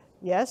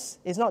 Yes,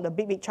 it's not the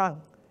big chunk.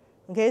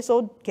 Okay,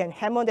 so you can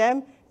hammer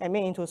them and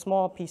make into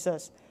small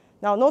pieces.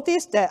 Now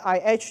notice that I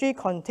actually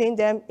contain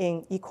them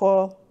in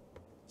equal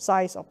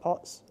size of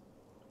pots.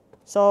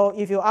 So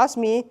if you ask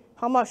me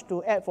how much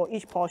to add for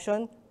each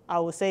portion, I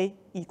will say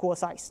equal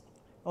size.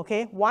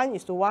 Okay,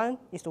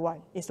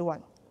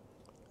 1:1:1:1.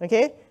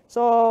 Okay,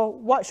 so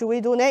what should we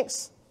do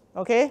next?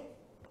 Okay,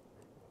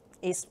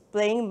 it's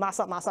playing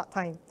masak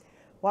time.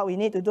 What we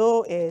need to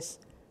do is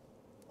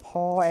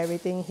pour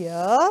everything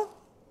here,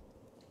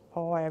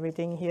 pour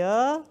everything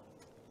here.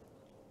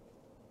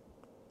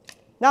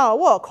 Now, a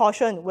word of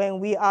caution, when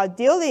we are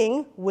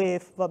dealing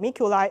with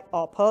vermiculite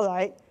or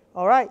perlite,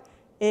 all right,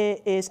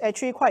 it is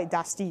actually quite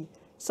dusty.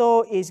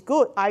 So it's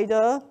good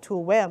either to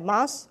wear a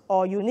mask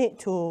or you need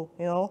to,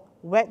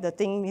 wet the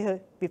thing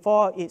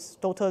before it's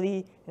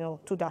totally,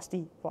 too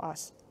dusty for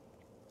us.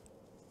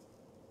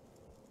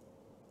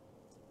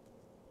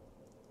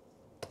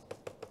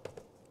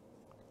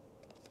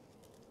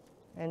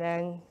 And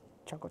then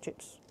charcoal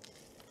chips.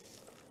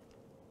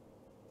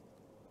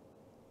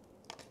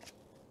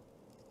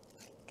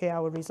 Okay, I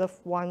will reserve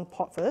one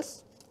pot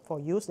first for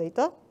use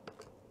later.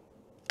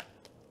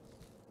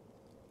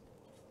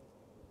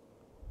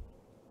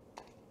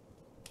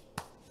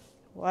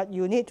 What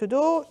you need to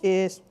do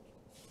is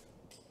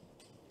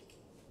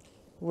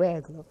wear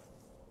a glove.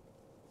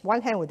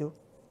 One hand will do.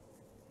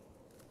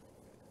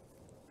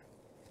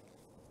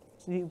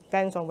 So it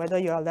depends on whether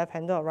you are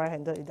left-handed or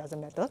right-handed, it doesn't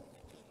matter.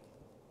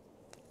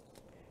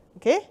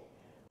 Okay,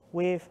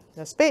 with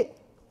the spade,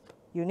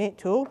 you need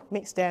to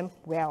mix them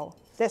well.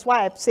 That's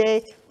why I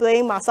say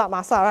playing masak,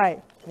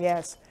 right?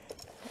 Yes.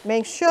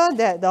 Make sure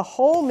that the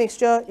whole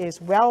mixture is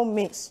well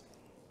mixed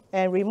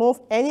and remove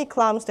any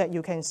clumps that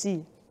you can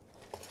see.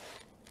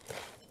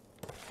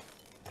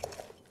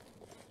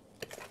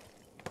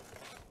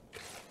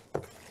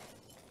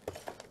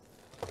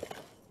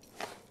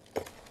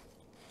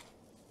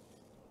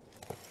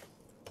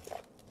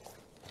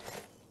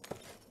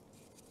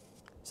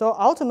 So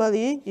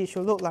ultimately, it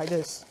should look like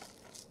this.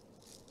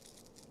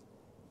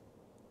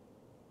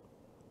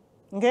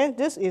 Okay,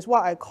 this is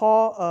what I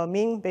call a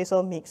mint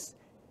basil mix.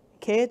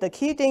 Okay, the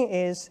key thing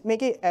is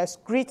make it as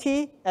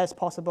gritty as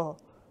possible.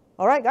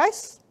 All right,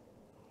 guys?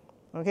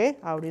 Okay,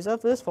 I'll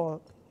reserve this for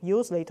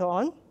use later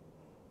on.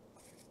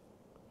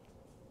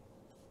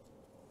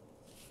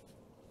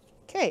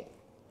 Okay.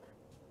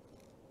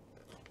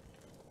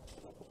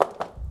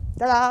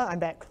 Ta-da, I'm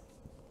back.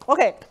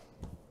 Okay,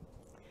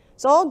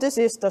 so this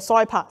is the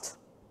soil part.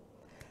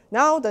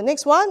 Now the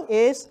next one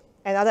is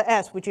another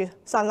S, which is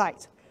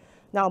sunlight.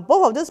 Now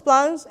both of these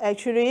plants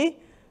actually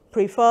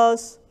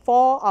prefers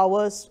 4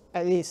 hours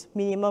at least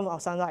minimum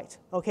of sunlight.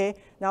 Okay.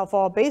 Now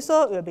for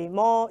basil, it will be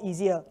more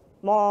easier,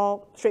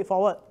 more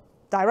straightforward,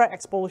 direct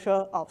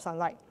exposure of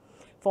sunlight.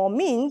 For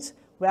mint,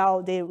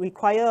 well, they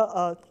require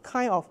a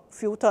kind of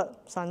filtered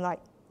sunlight.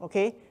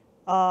 Okay.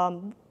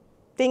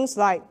 Things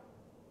like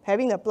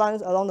having the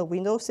plants along the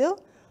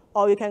windowsill,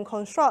 or you can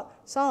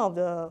construct some of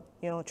the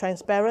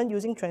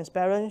using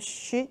transparent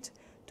sheet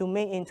to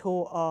make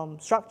into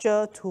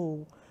structure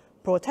to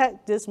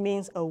protect this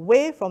means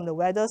away from the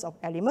weathers of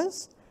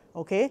elements.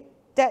 Okay,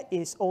 that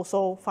is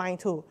also fine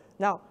too.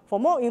 Now, for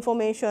more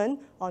information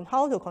on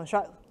how to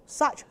construct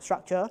such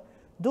structure,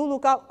 do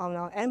look up on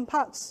our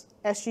MParks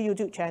SG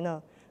YouTube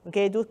channel.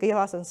 Okay, do give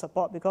us some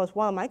support because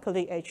one of my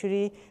colleagues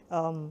actually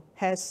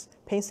has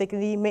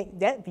painstakingly made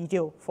that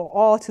video for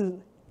all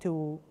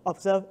to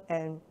observe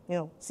and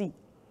see.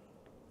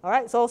 All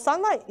right, so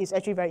sunlight is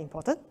actually very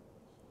important.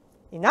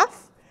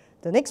 Enough.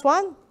 The next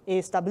one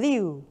is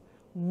W,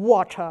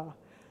 water.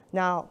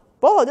 Now,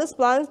 both of these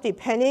plants,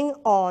 depending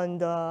on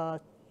the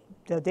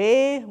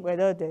day,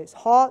 whether it's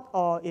hot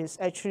or it's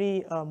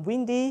actually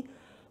windy,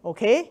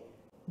 okay,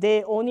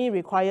 they only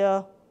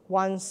require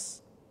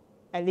once,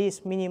 at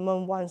least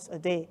minimum once a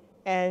day.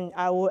 And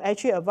I will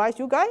actually advise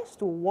you guys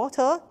to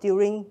water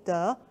during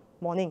the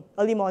morning,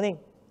 early morning.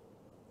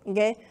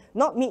 Okay,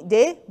 not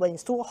midday when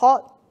it's too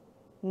hot,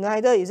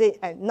 neither is it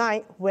at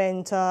night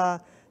when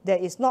there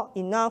is not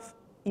enough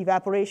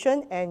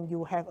evaporation and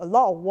you have a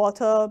lot of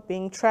water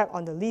being trapped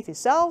on the leaf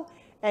itself,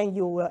 and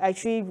you will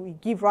actually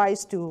give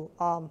rise to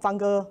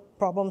fungal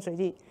problems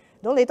already.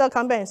 Don't later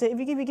come back and say,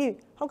 Vicky,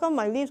 how come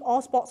my leaves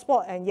all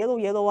spot and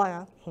yellow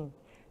one?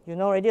 You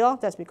know already,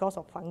 that's because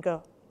of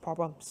fungal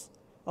problems.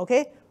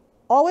 Okay,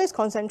 always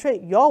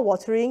concentrate your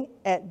watering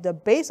at the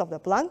base of the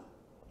plant,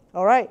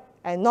 all right,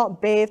 and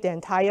not bathe the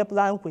entire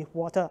plant with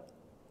water.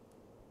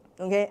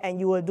 Okay, and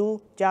you will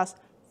do just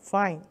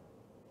fine.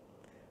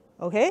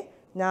 Okay,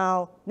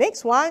 now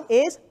next one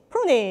is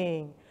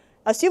pruning.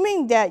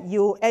 Assuming that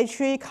you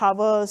actually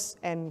covers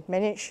and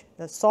manage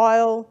the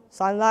soil,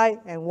 sunlight,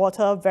 and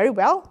water very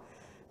well,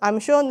 I'm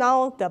sure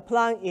now the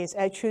plant is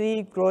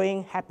actually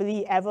growing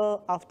happily ever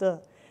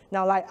after.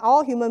 Now, like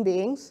all human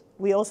beings,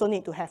 we also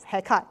need to have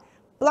haircut.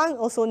 Plant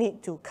also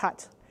need to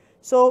cut.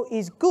 So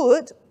it's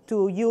good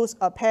to use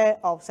a pair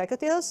of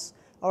secateurs,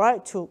 all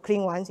right, to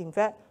clean ones, in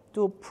fact,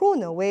 to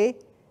prune away,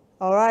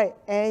 all right,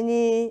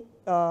 any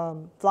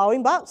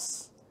flowering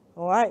buds,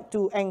 all right,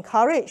 to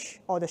encourage,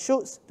 or the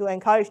shoots, to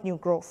encourage new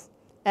growth.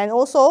 And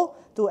also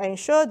to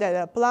ensure that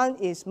the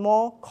plant is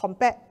more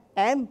compact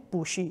and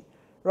bushy,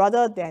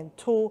 rather than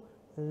too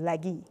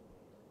leggy,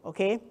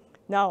 okay?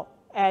 Now,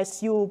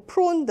 as you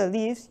prune the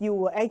leaves, you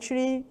will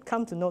actually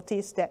come to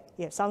notice that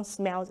you have some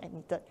smells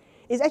emitted.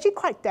 It's actually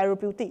quite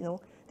therapeutic, you know.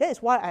 That is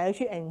why I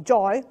actually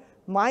enjoy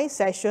my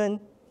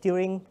session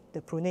during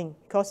the pruning,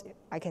 because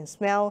I can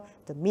smell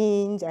the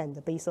mint and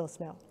the basil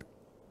smell.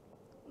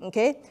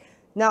 Okay,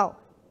 now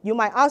you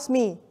might ask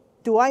me,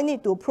 do I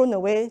need to prune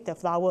away the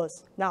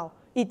flowers? Now,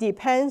 it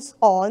depends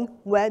on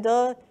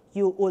whether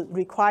you would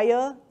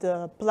require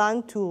the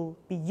plant to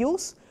be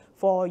used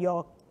for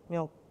your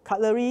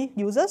cutlery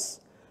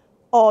uses,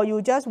 or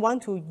you just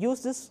want to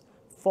use this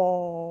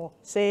for,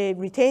 say,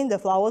 retain the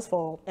flowers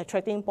for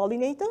attracting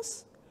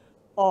pollinators,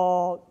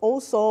 or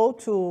also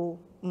to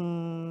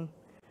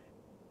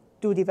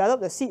develop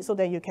the seeds so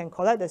that you can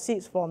collect the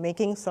seeds for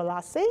making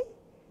salase,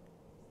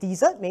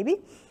 dessert maybe.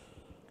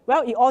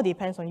 Well, it all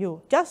depends on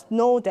you. Just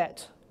know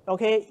that,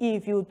 okay,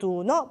 if you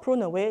do not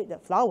prune away the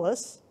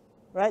flowers,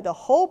 right, the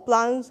whole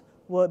plant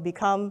will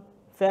become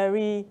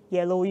very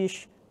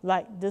yellowish,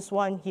 like this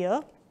one here.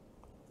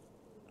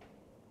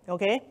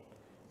 Okay,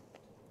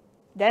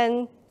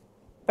 then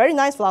very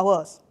nice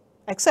flowers,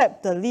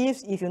 except the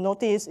leaves, if you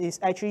notice, is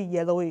actually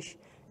yellowish,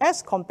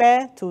 as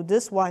compared to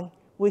this one,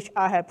 which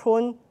I have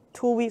pruned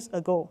 2 weeks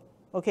ago.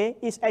 Okay,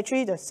 it's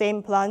actually the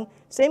same plant,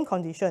 same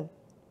condition.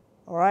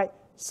 All right,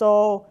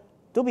 so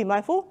do be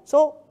mindful.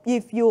 So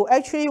if you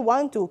actually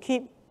want to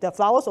keep the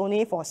flowers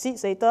only for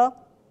seeds later,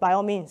 by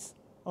all means.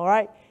 All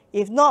right,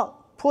 if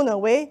not, prune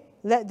away,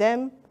 let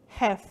them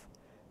have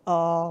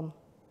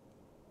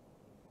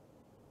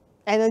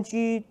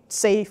energy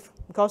save,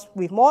 because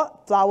with more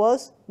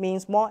flowers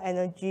means more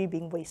energy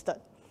being wasted.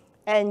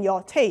 And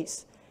your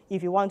taste,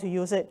 if you want to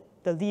use it,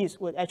 the leaves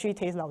would actually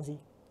taste lousy,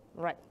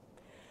 right?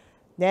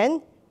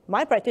 Then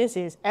my practice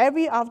is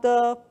every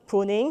after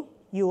pruning,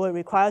 you will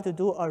require to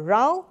do a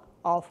round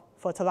of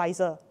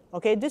fertilizer.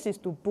 Okay, this is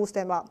to boost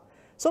them up.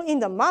 So in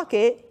the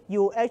market,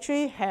 you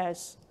actually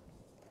has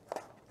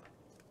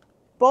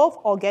both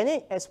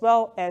organic as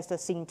well as the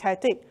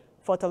synthetic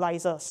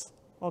fertilizers.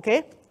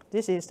 Okay,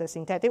 this is the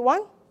synthetic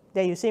one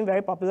that you see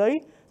very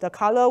popularly. The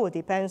color will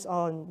depend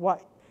on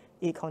what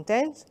it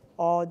contains,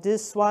 or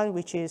this one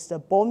which is the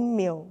bone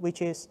meal,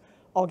 which is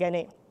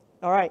organic.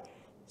 All right,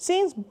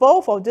 since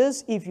both of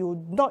this, if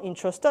you're not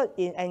interested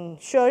in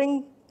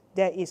ensuring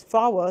there is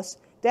flowers,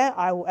 then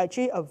I will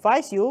actually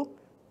advise you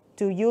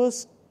to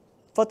use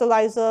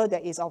fertilizer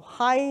that is of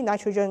high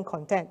nitrogen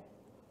content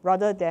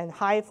rather than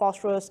high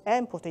phosphorus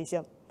and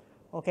potassium,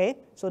 okay,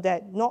 so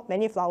that not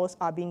many flowers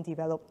are being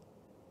developed.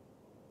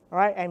 All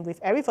right, and with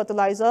every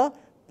fertilizer,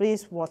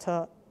 please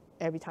water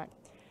every time.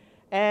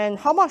 And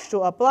how much to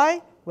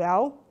apply?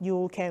 Well,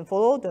 you can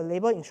follow the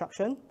label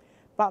instruction,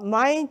 but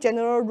my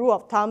general rule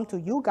of thumb to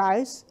you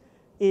guys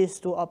is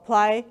to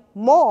apply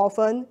more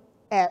often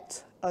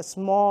at a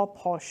small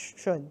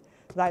portion,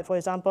 like for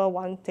example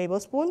 1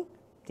 tablespoon,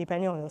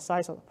 depending on the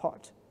size of the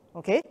pot.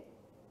 Okay?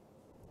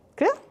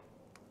 Clear?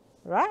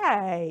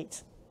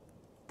 Right.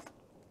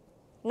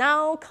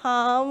 Now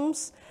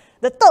comes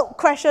the third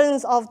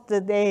questions of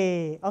the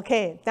day.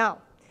 Okay, now,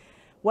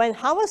 when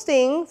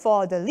harvesting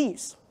for the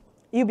leaves,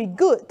 it would be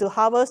good to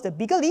harvest the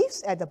bigger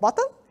leaves at the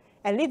bottom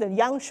and leave the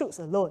young shoots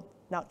alone.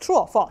 Now, true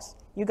or false?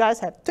 You guys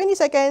have 20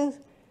 seconds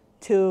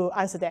to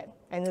answer that.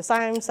 And the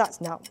time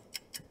starts now.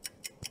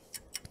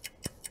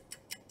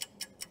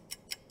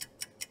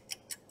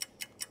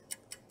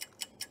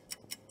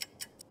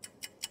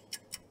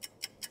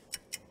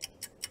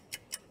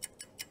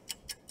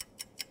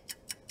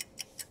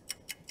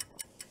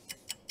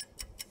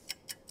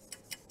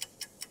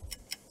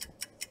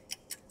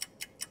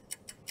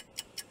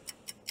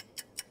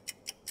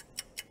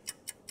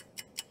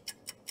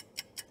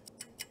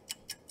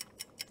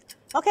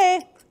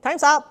 Okay,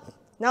 time's up.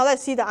 Now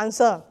let's see the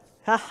answer.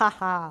 Ha ha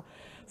ha.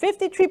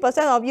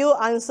 53% of you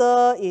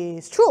answer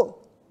is true.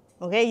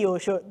 Okay, you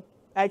should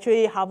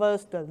actually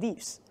harvest the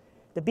leaves,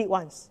 the big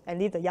ones, and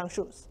leave the young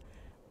shoots.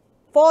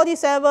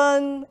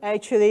 47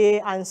 actually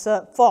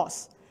answered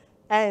false.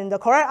 And the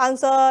correct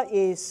answer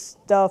is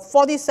the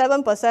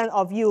 47%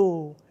 of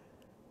you.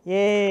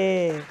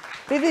 Yay.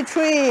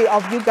 53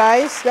 of you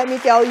guys, let me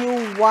tell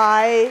you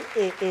why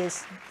it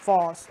is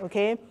false,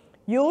 okay?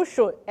 You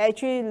should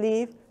actually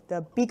leave the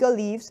bigger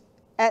leaves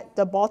at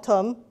the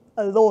bottom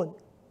alone.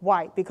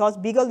 Why? Because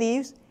bigger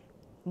leaves,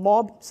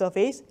 more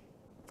surface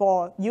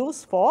for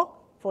use for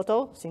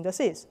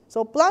photosynthesis.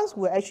 So plants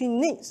will actually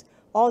need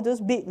all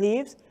those big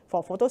leaves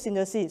for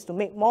photosynthesis to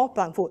make more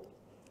plant food.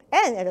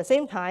 And at the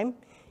same time,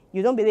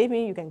 you don't believe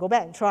me, you can go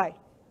back and try.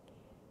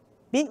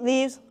 Big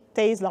leaves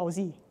taste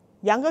lousy.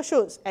 Younger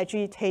shoots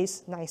actually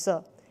taste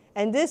nicer.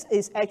 And this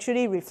is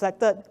actually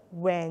reflected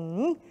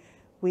when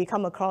we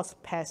come across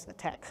pest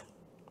attack.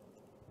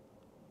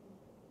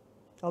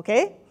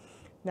 Okay,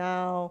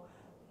 now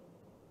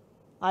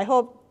I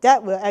hope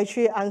that will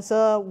actually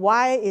answer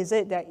why is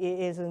it that it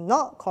is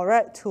not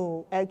correct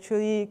to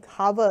actually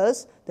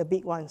harvest the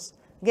big ones.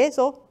 Okay,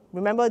 so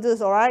remember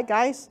this, all right,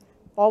 guys?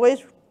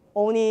 Always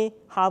only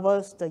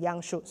harvest the young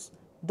shoots.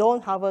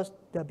 Don't harvest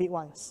the big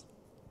ones.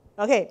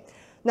 Okay,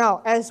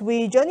 now as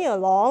we journey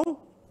along,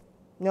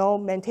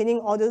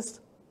 maintaining all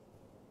these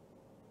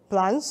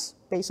plants,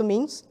 basil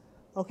means,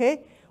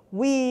 okay,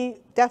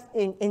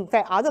 in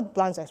fact, other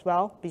plants as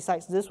well,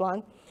 besides this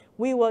one,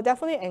 we will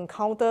definitely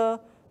encounter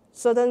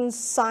certain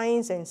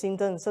signs and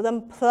symptoms,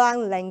 certain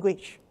plant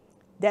language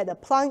that the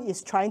plant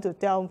is trying to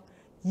tell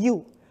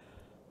you,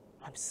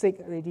 I'm sick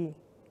already.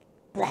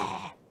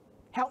 Blah.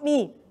 Help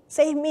me,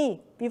 save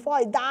me before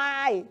I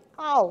die.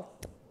 Ow.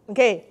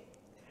 Okay,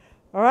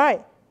 all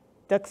right.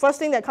 The first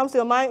thing that comes to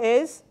your mind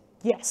is,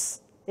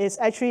 yes, it's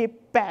actually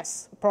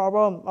pest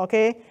problem,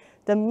 okay?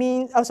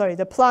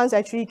 The plants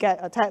actually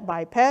get attacked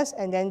by pests,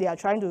 and then they are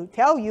trying to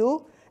tell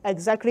you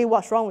exactly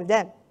what's wrong with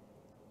them.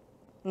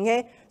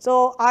 Okay,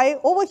 so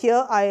over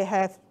here I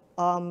have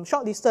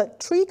shortlisted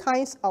 3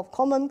 kinds of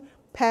common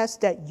pests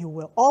that you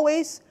will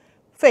always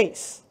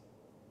face.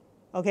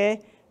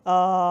 Okay,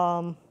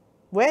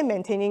 when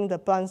maintaining the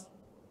plants,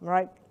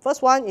 right?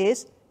 First one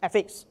is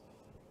aphids.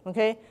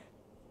 Okay,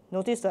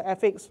 notice the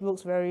aphids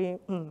looks very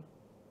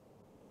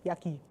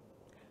yucky.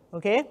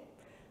 Okay.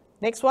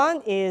 Next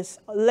one is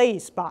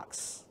lace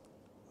bugs.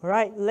 All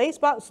right, lace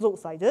bugs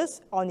looks like this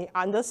on the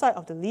underside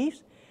of the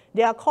leaves.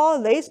 They are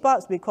called lace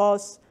bugs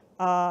because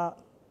under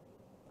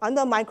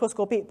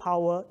microscopic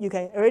power, you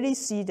can already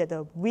see that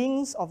the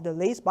wings of the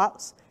lace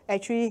bugs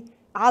actually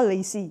are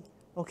lacy.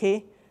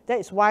 Okay, that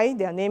is why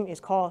their name is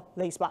called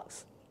lace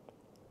bugs.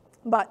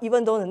 But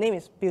even though the name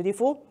is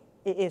beautiful,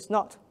 it is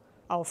not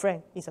our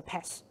friend. It's a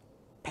pest,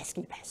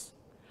 pesky pest.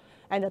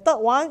 And the third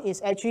one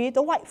is actually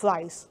the white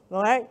flies.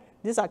 All right.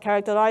 These are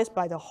characterized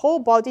by the whole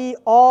body,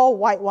 all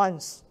white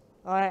ones,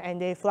 all right,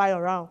 and they fly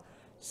around.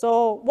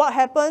 So what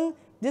happened?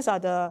 These are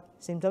the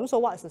symptoms. So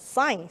what's the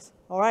signs?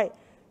 All right.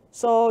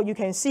 So you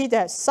can see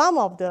that some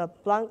of the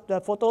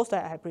photos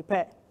that I have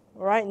prepared.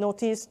 All right.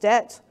 Notice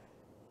that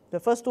the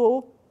first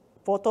 2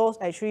 photos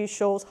actually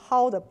shows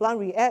how the plant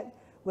react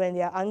when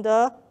they are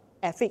under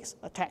aphids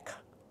attack.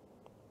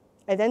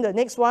 And then the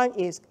next one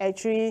is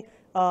actually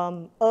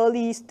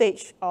early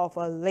stage of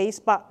a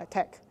lace bug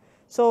attack.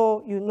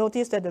 So you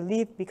notice that the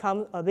leaf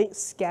becomes a bit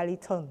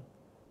skeleton.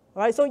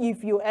 All right, so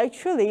if you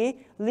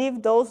actually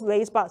leave those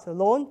lace buds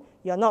alone,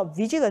 you're not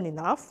vigilant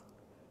enough.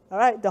 All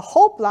right, the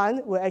whole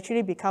plant will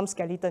actually become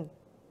skeleton,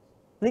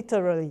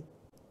 literally.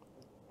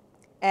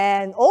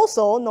 And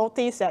also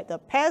notice that the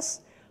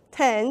pest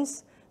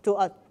tends to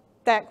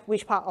attack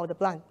which part of the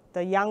plant?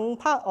 The young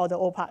part or the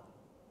old part?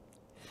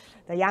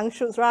 The young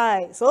shoots,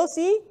 right? So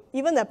see,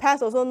 even the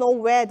pests also know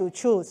where to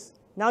choose.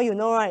 Now you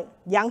know, right?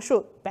 Young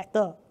shoot,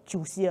 better,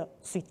 juicier,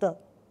 sweeter.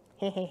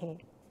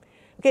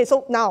 Okay,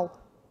 so now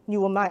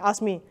you might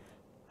ask me,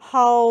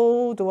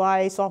 how do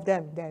I solve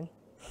them then?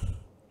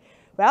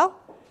 Well,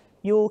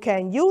 you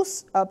can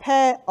use a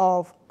pair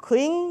of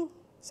clean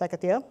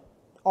secateurs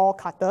or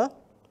cutter.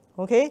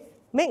 Okay,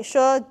 make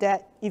sure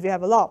that if you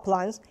have a lot of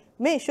plants,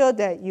 make sure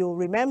that you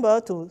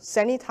remember to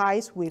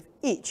sanitize with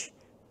each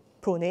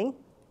pruning,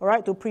 all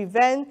right, to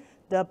prevent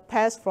the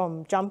pest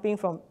from jumping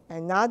from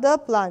another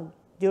plant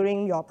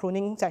during your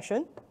pruning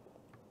session.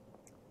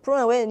 Prune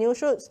away the new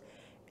shoots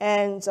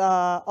and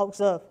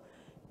observe.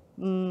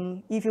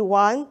 If you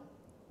want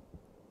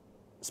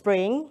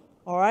spraying,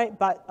 all right,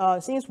 but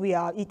since we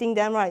are eating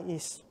them, right,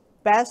 it's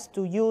best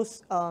to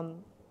use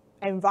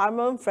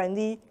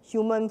environment-friendly,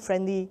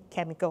 human-friendly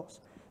chemicals.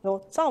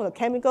 So some of the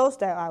chemicals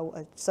that I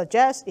would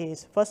suggest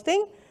is, first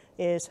thing,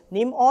 is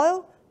neem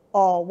oil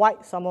or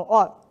white summer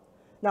oil.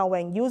 Now,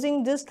 when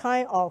using this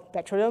kind of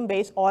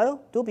petroleum-based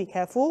oil, do be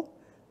careful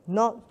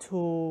not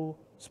to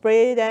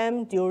spray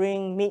them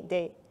during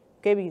midday,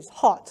 okay, because it's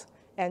hot,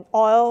 and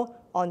oil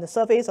on the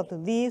surface of the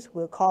leaves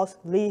will cause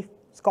leaf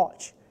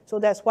scorch. So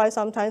that's why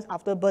sometimes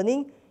after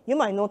burning, you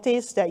might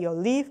notice that your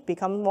leaf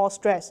becomes more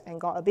stressed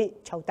and got a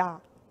bit chao da.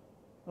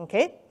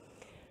 Okay?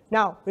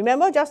 Now,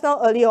 remember just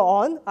now earlier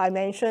on, I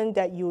mentioned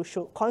that you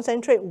should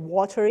concentrate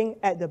watering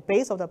at the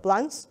base of the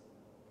plants.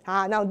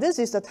 Now this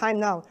is the time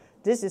now.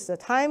 This is the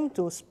time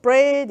to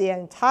spray the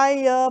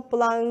entire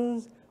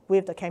plant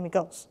with the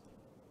chemicals.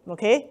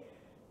 Okay?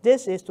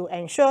 This is to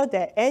ensure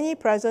that any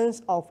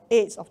presence of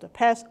aids of the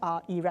pests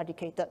are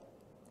eradicated.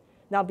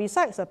 Now,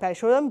 besides the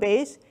petroleum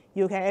base,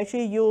 you can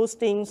actually use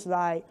things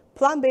like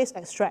plant-based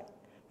extract.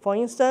 For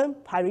instance,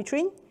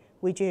 pyrethrin,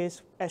 which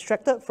is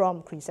extracted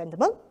from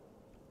chrysanthemum,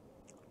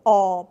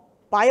 or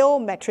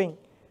biometrin.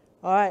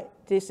 All right,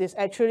 this is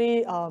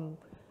actually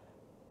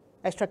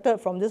extracted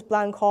from this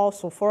plant called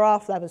Sophora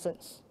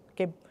flavescens.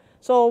 Okay,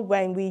 so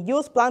when we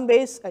use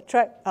plant-based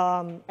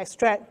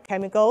extract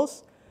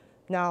chemicals,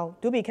 now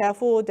do be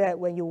careful that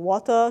when you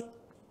water,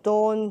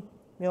 don't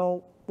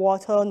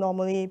water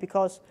normally,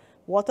 because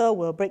water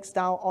will break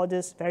down all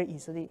this very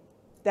easily.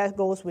 That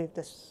goes with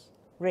this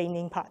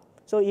raining part.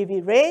 So if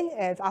it rains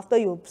and after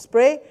you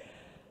spray,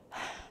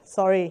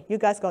 sorry, you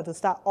guys got to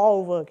start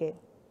all over again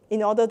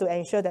in order to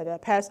ensure that the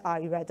pests are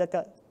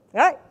eradicated. All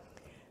right?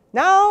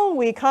 Now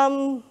we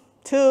come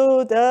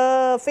to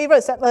the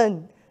favorite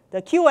segment,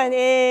 the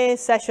Q&A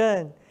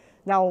session.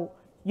 Now,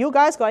 you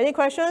guys got any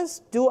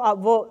questions? Do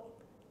upvote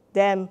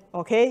them,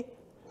 okay?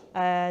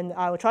 And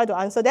I will try to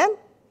answer them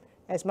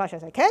as much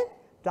as I can.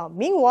 Now,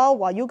 meanwhile,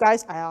 while you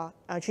guys are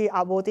actually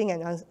upvoting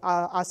and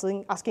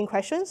asking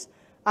questions,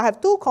 I have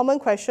two common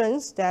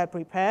questions that I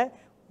prepared,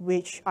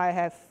 which I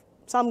have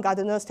some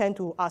gardeners tend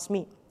to ask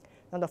me.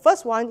 Now, the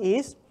first one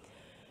is,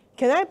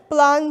 can I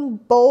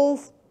plant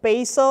both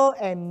basil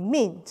and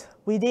mint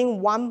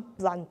within one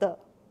planter?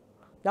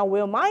 Now,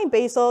 will my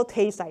basil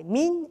taste like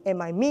mint and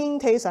my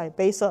mint taste like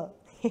basil?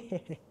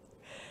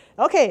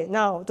 Okay,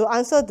 now to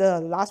answer the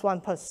last one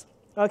first.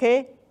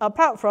 Okay,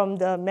 apart from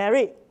the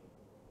merit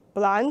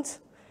plant,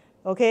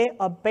 okay,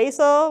 a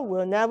basil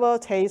will never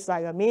taste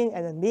like a mint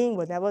and a mint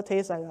will never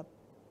taste like a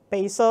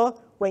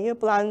basil when you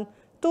plant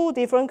two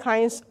different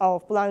kinds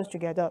of plants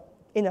together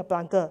in a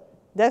planter.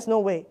 There's no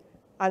way,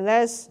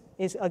 unless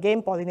it's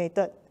again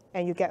pollinated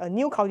and you get a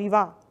new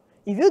cultivar.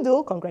 If you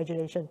do,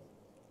 congratulations.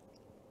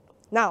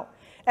 Now,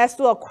 as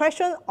to a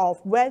question of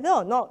whether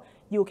or not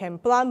you can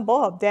plant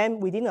both of them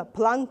within a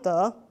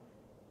planter,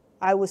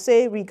 I would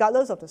say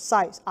regardless of the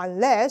size,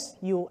 unless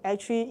you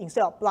actually,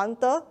 instead of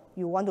planter,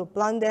 you want to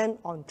plant them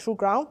on true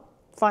ground,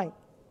 fine.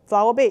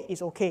 Flower bed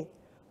is okay,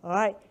 all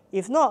right?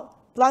 If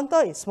not,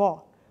 planter is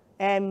small,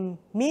 and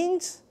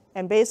mints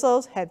and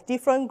basils have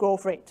different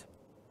growth rate.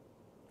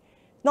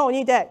 Not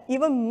only that,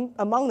 even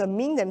among the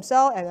mint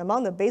themselves and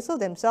among the basil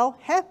themselves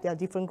have their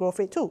different growth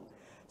rate too.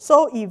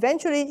 So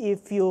eventually,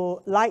 if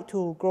you like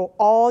to grow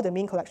all the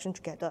mint collection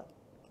together,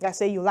 let's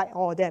say you like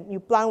all of them, you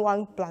plant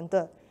one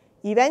planter,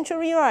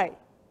 eventually, right,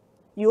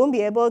 you won't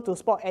be able to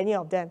spot any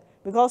of them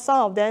because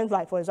some of them,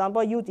 like for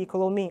example,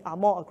 eudicolymium, are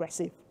more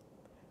aggressive.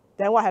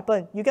 Then what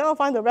happened? You cannot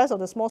find the rest of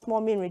the small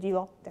mint already,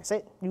 that's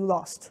it, you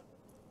lost.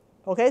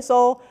 Okay,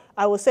 so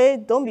I would say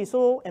don't be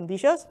so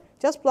ambitious,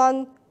 just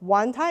plant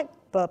one type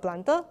per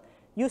planter,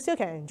 you still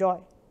can enjoy,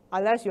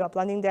 unless you are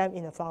planting them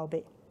in a flower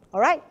bed. All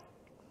right?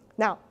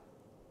 Now,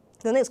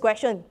 the next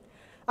question.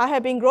 I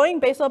have been growing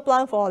basil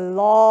plant for a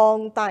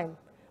long time,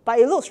 but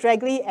it looks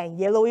straggly and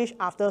yellowish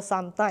after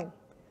some time.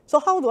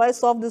 So how do I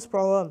solve this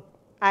problem?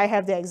 I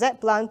have the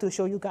exact plant to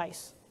show you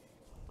guys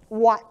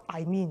what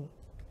I mean.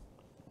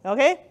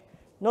 Okay,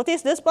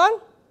 notice this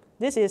plant.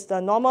 This is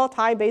the normal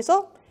Thai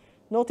basil.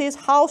 Notice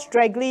how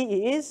straggly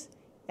it is,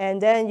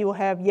 and then you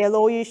have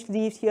yellowish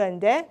leaves here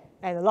and there,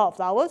 and a lot of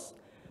flowers.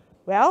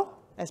 Well,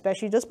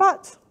 especially this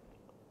part.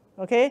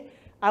 Okay,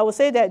 I would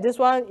say that this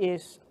one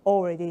is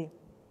old already,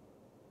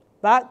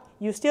 but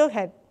you still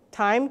have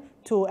time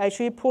to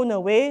actually prune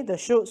away the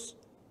shoots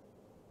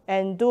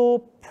and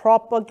do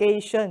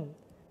propagation.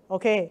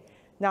 Okay,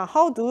 now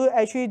how do you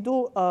actually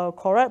do a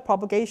correct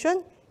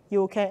propagation?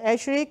 You can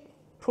actually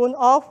prune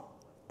off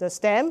the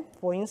stem.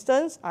 For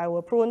instance, I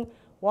will prune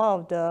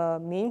one of the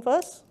mint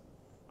first.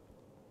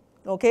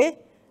 Okay,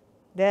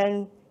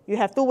 then you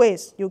have two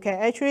ways. You can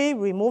actually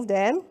remove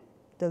them,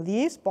 the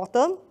leaves,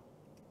 bottom.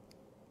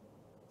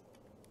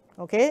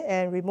 Okay,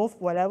 and remove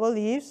whatever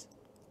leaves.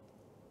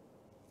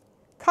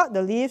 Cut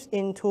the leaves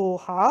into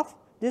half.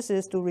 This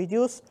is to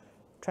reduce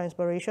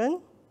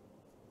transpiration.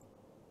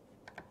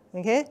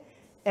 Okay,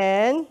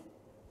 and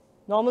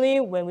normally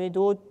when we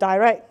do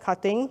direct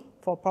cutting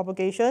for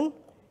propagation,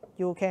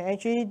 you can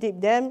actually dip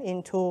them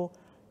into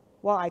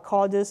what I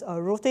call this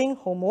a rooting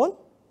hormone.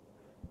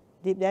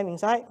 Dip them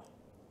inside.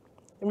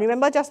 And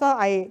remember just now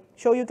I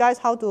showed you guys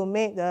how to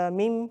make the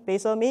mint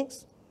basil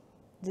mix.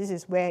 This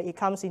is where it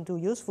comes into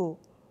useful.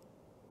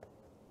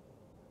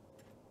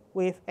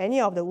 With any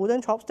of the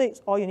wooden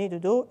chopsticks, all you need to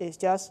do is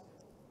just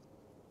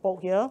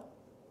poke here.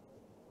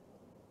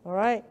 All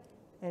right,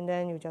 and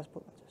then you just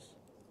put like this.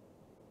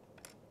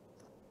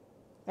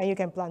 And you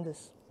can plant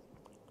this.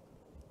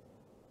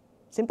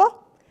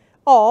 Simple?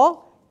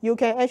 Or you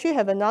can actually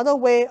have another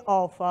way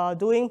of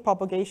doing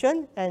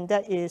propagation, and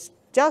that is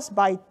just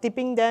by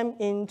dipping them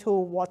into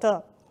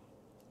water.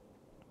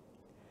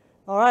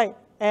 All right,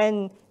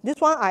 and this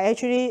one I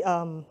actually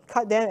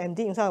cut them and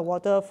dip inside the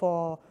water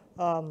for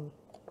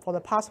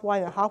the past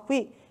 1.5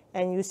 weeks,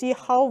 and you see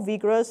how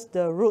vigorous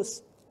the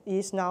roots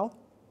is now.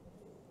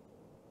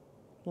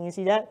 Can you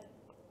see that?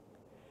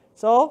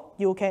 So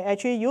you can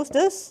actually use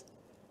this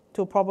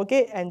to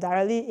propagate and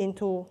directly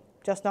into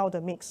just now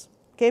the mix.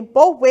 Okay,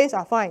 both ways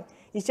are fine.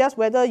 It's just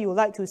whether you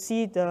like to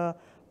see the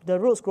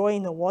roots growing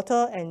in the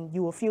water and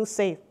you will feel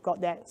safe, got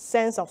that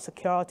sense of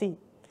security.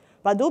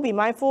 But do be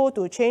mindful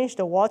to change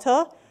the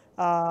water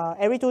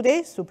every 2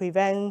 days to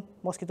prevent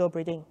mosquito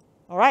breeding.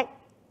 All right?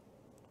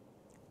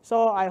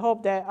 So I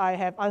hope that I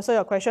have answered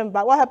your question.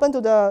 But what happened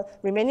to the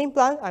remaining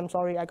plant? I'm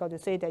sorry, I got to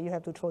say that you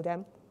have to throw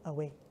them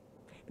away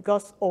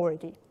because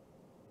already.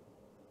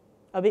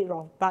 A bit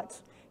wrong, but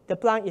the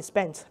plant is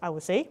spent, I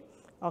would say.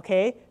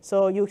 Okay,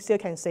 so you still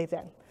can save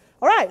them.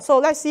 All right, so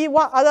let's see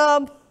what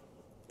other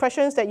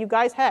questions that you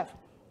guys have.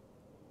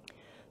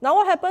 Now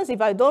what happens if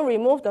I don't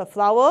remove the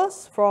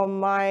flowers from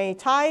my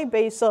Thai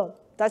basil?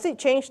 Does it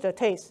change the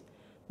taste?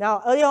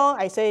 Now earlier on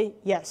I say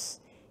yes.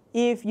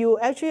 If you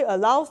actually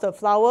allow the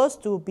flowers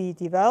to be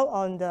developed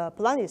on the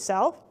plant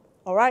itself,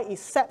 all right, it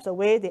saps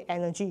away the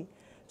energy.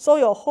 So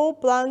your whole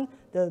plant,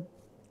 the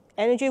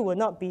energy will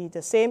not be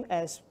the same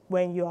as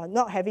when you are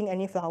not having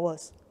any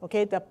flowers.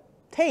 Okay, the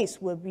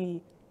taste will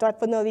be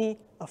definitely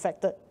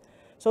affected.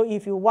 So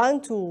if you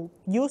want to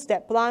use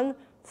that plant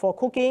for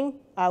cooking,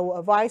 I would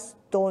advise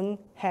don't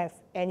have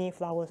any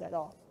flowers at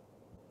all.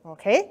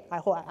 Okay, I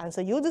hope I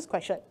answered you this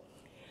question.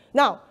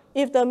 Now,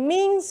 if the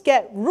mints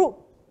get root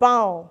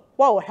bound,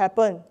 what will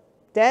happen?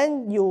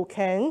 Then you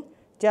can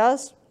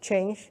just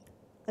change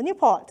a new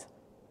pot.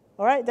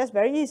 All right, that's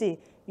very easy.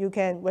 You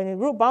can, when it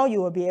root bound,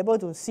 you will be able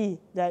to see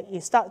that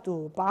it start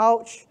to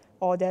bulge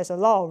or there's a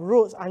lot of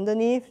roots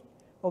underneath,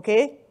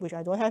 okay, which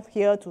I don't have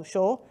here to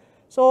show.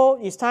 So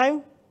it's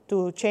time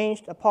to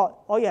change the pot.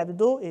 All you have to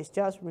do is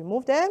just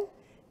remove them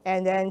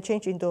and then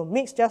change into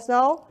mix just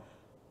now,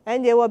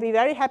 and they will be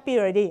very happy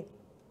already.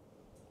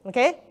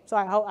 Okay, so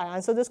I hope I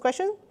answered this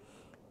question.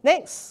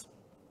 Next,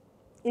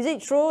 is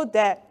it true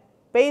that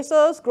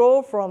basils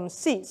grow from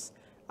seeds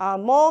are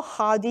more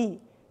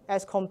hardy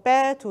as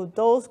compared to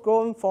those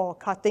grown for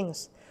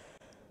cuttings?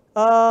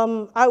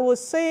 I would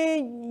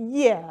say,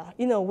 yeah,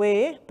 in a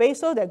way,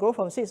 basil that grow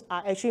from seeds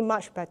are actually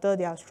much better.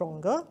 They are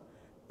stronger.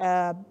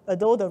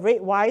 Although the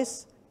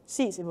rate-wise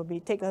seeds, it will be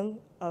taken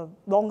a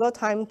longer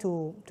time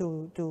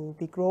to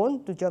be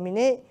grown, to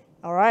germinate.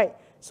 All right.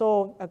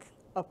 So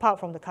apart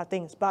from the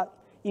cuttings, but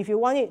if you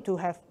want it to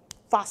have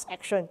fast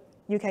action,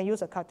 you can use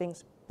the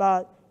cuttings.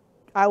 But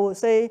I would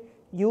say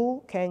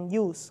you can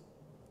use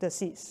the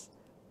seeds,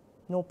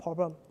 no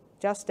problem.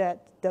 Just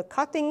that the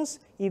cuttings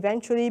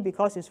eventually,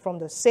 because it's from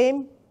the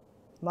same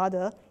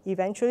mother,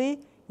 eventually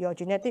your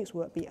genetics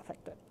will be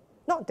affected.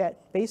 Not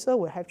that basil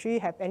will actually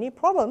have any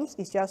problems,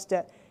 it's just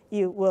that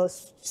you will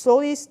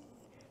slowly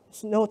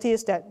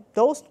notice that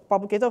those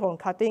propagated from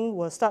cutting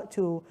will start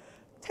to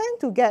tend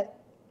to get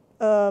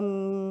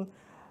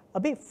a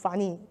bit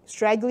funny,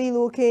 straggly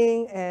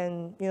looking,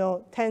 and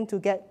tend to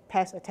get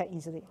pest attack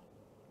easily.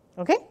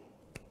 Okay?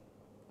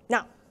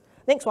 Now,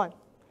 next one.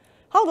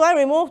 How do I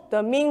remove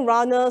the mint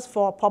runners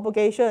for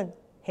propagation?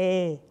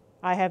 Hey,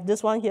 I have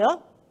this one here.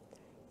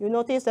 You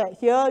notice that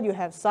here you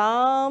have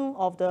some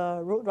of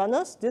the root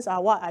runners. These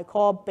are what I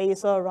call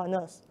basil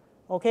runners.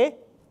 Okay?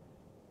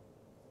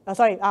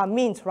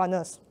 Mint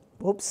runners.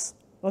 Oops,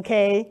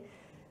 okay.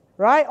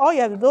 Right, all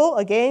you have to do,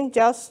 again,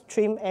 just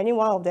trim any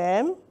one of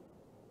them.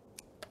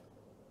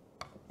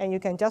 And you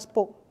can just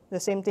poke the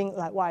same thing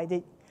like what I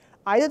did.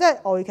 Either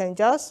that, or you can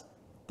just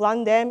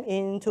plant them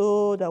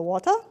into the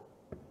water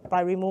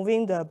by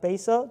removing the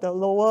basil, the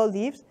lower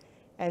leaves,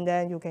 and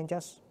then you can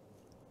just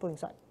put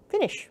inside.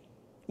 Finish.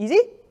 Easy?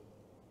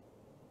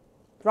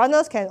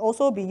 Runners can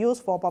also be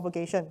used for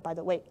propagation, by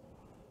the way.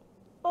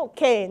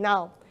 Okay,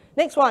 now,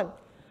 next one.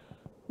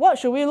 What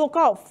should we look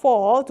out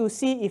for to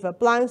see if a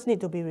plant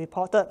needs to be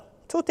reported?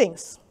 Two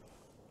things.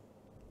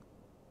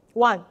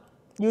 One,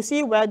 you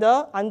see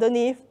whether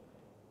underneath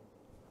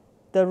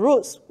the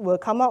roots will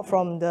come out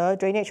from the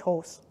drainage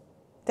holes.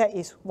 That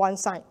is one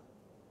sign.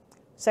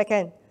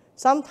 Second,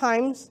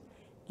 sometimes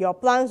your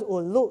plants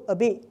will look a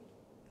bit,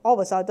 all of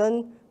a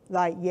sudden,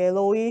 like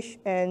yellowish,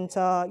 and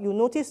you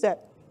notice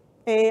that,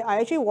 I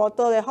actually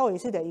water it, how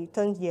is it that it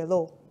turns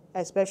yellow,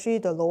 especially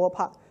the lower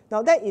part?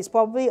 Now that is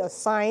probably a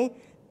sign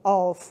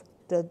of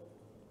the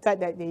fact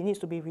that it needs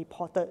to be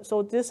reported.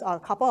 So these are a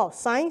couple of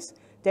signs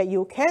that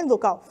you can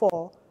look out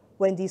for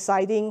when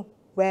deciding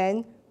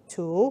when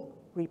to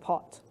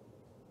report.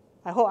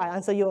 I hope I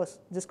answered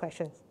these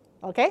questions.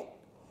 Okay?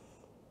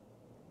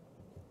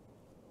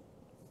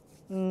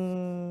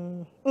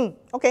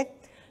 Okay.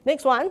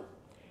 Next one.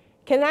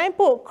 Can I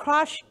put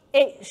crushed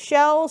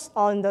eggshells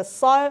on the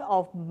soil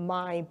of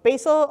my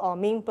basil or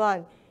mint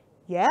plant?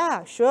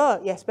 Yeah, sure.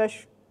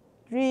 Especially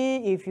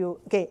if you,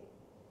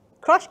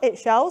 crushed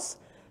eggshells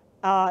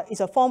is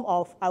a form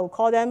of, I would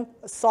call them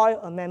soil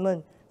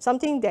amendment,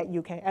 something that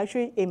you can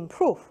actually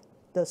improve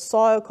the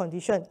soil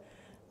condition.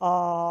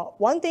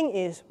 One thing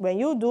is when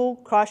you do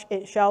crushed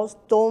eggshells,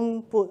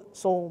 don't put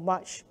so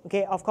much.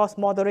 Okay, of course,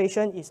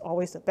 moderation is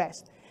always the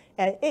best.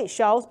 And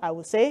eggshells, I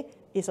would say,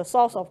 is a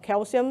source of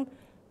calcium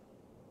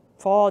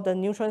for the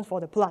nutrients for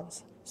the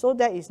plants. So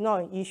that is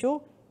not an issue.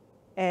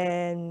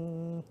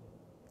 And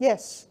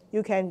yes,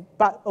 you can,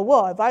 but a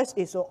word of advice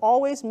is to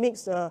always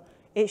mix the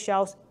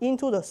eggshells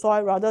into the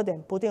soil rather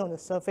than putting on the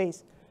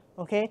surface.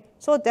 Okay,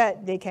 so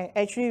that they can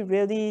actually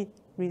really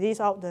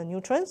release out the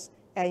nutrients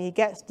and it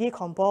gets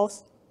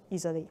decomposed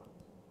easily.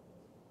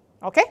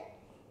 Okay?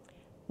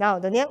 Now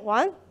the next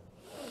one,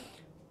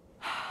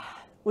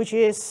 which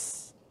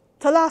is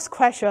the last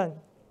question.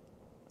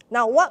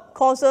 Now what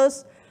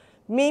causes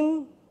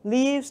mint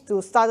leaves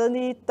to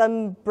suddenly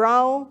turn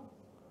brown,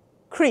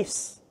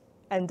 crisp,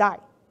 and die?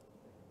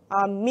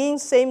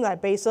 Means same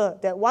like basil,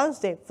 that once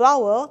they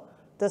flower,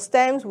 the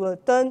stems will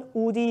turn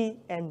woody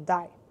and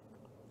die.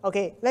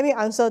 Okay, let me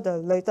answer the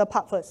later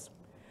part first.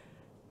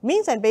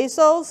 Mints and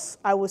basils,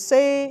 I would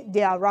say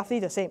they are roughly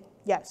the same,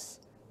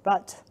 yes.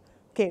 But,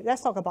 okay,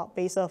 let's talk about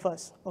basil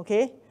first,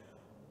 okay?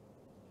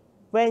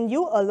 When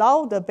you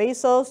allow the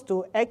basils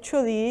to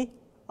actually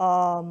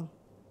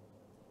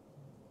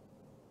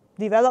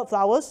develop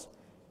flowers,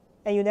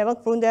 and you never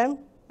prune them,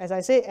 as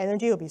I say,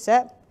 energy will be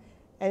sapped,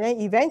 and then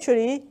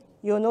eventually,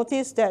 you'll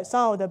notice that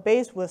some of the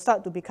base will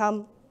start to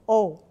become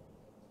old.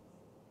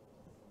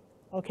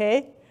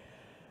 Okay?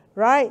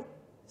 Right?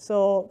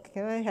 So,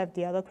 can I have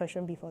the other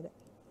question before that?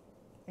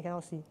 I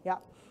cannot see. Yeah.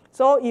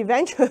 So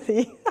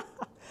eventually,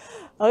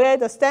 okay,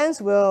 the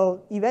stems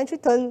will eventually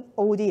turn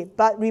OD.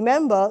 But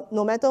remember,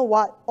 no matter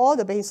what, all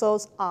the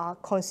basils are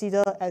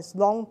considered as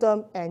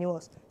long-term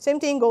annuals. Same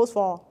thing goes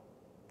for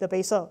the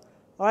basil.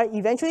 All right,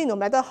 eventually, no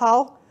matter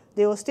how,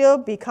 they will still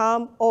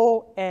become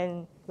old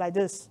and like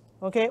this,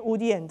 okay,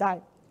 woody and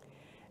die.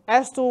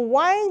 As to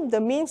why the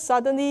mint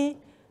suddenly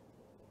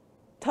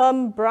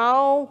turn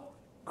brown,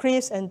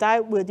 crisp, and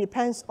die will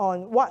depend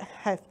on what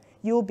have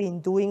you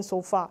been doing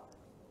so far.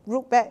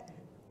 Look back,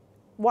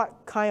 what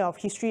kind of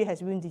history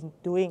has you been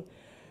doing?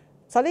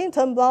 Suddenly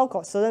turn brown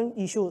got certain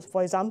issues.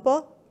 For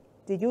example,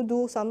 did you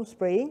do some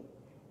spraying?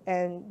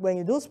 And when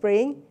you do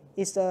spraying,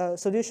 is the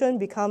solution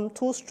become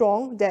too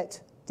strong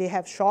that they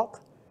have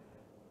shock?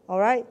 All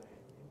right,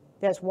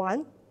 that's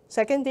one.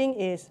 Second thing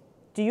is,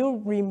 do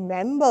you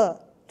remember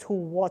to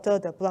water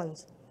the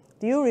plants?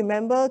 Do you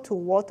remember to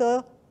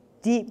water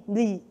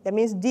deeply? That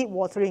means deep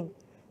watering,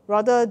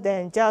 rather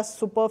than just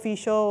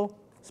superficial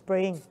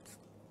spraying.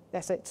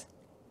 That's it.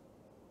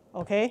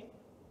 Okay?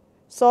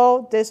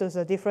 So this is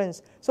the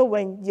difference. So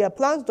when your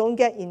plants don't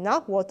get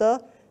enough water,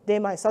 they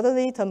might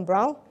suddenly turn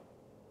brown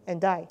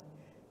and die.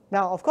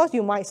 Now, of course,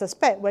 you might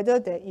suspect whether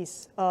there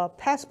is a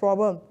pest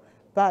problem,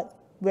 but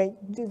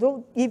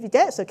if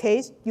that's the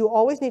case, you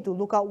always need to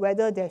look out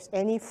whether there's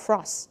any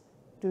frost,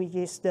 which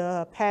is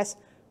the pest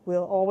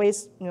will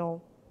always,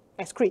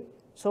 excrete.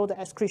 So the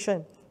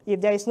excretion.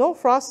 If there is no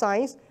frost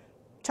signs,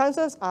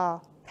 chances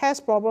are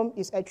pest problem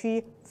is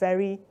actually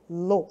very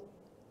low.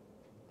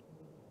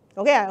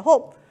 Okay, I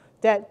hope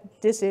that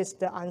this is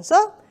the answer.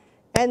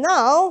 And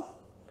now,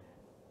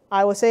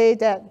 I will say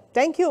that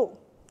thank you.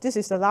 This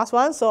is the last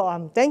one,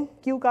 so thank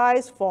you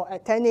guys for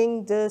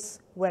attending this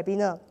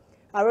webinar.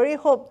 I really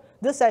hope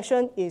this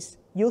session is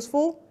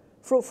useful,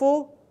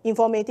 fruitful,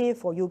 informative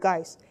for you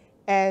guys,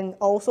 and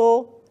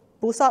also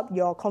boost up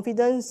your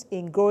confidence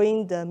in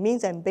growing the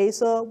mints and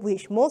basil,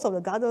 which most of the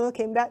gardeners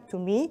came back to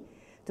me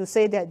to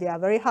say that they are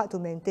very hard to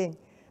maintain.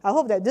 I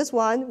hope that this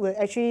one will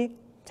actually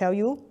tell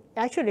you,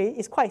 actually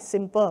it's quite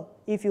simple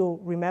if you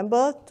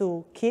remember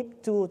to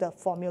keep to the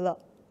formula.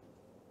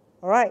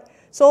 All right,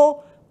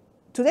 so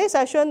today's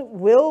session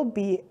will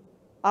be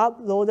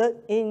uploaded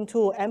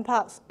into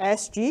MParks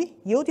SG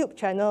YouTube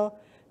channel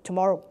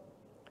tomorrow.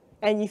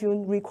 And if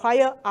you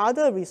require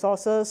other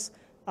resources,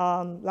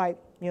 like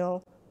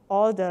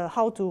all the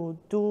how to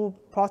do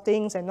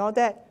plotings and all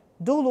that,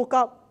 do look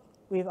up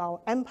with our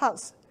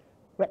MParks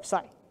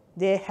website.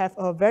 They have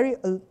a very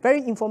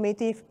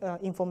informative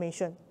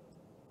information.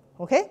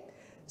 Okay,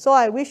 so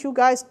I wish you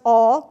guys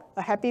all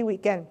a happy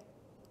weekend.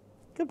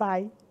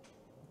 Goodbye.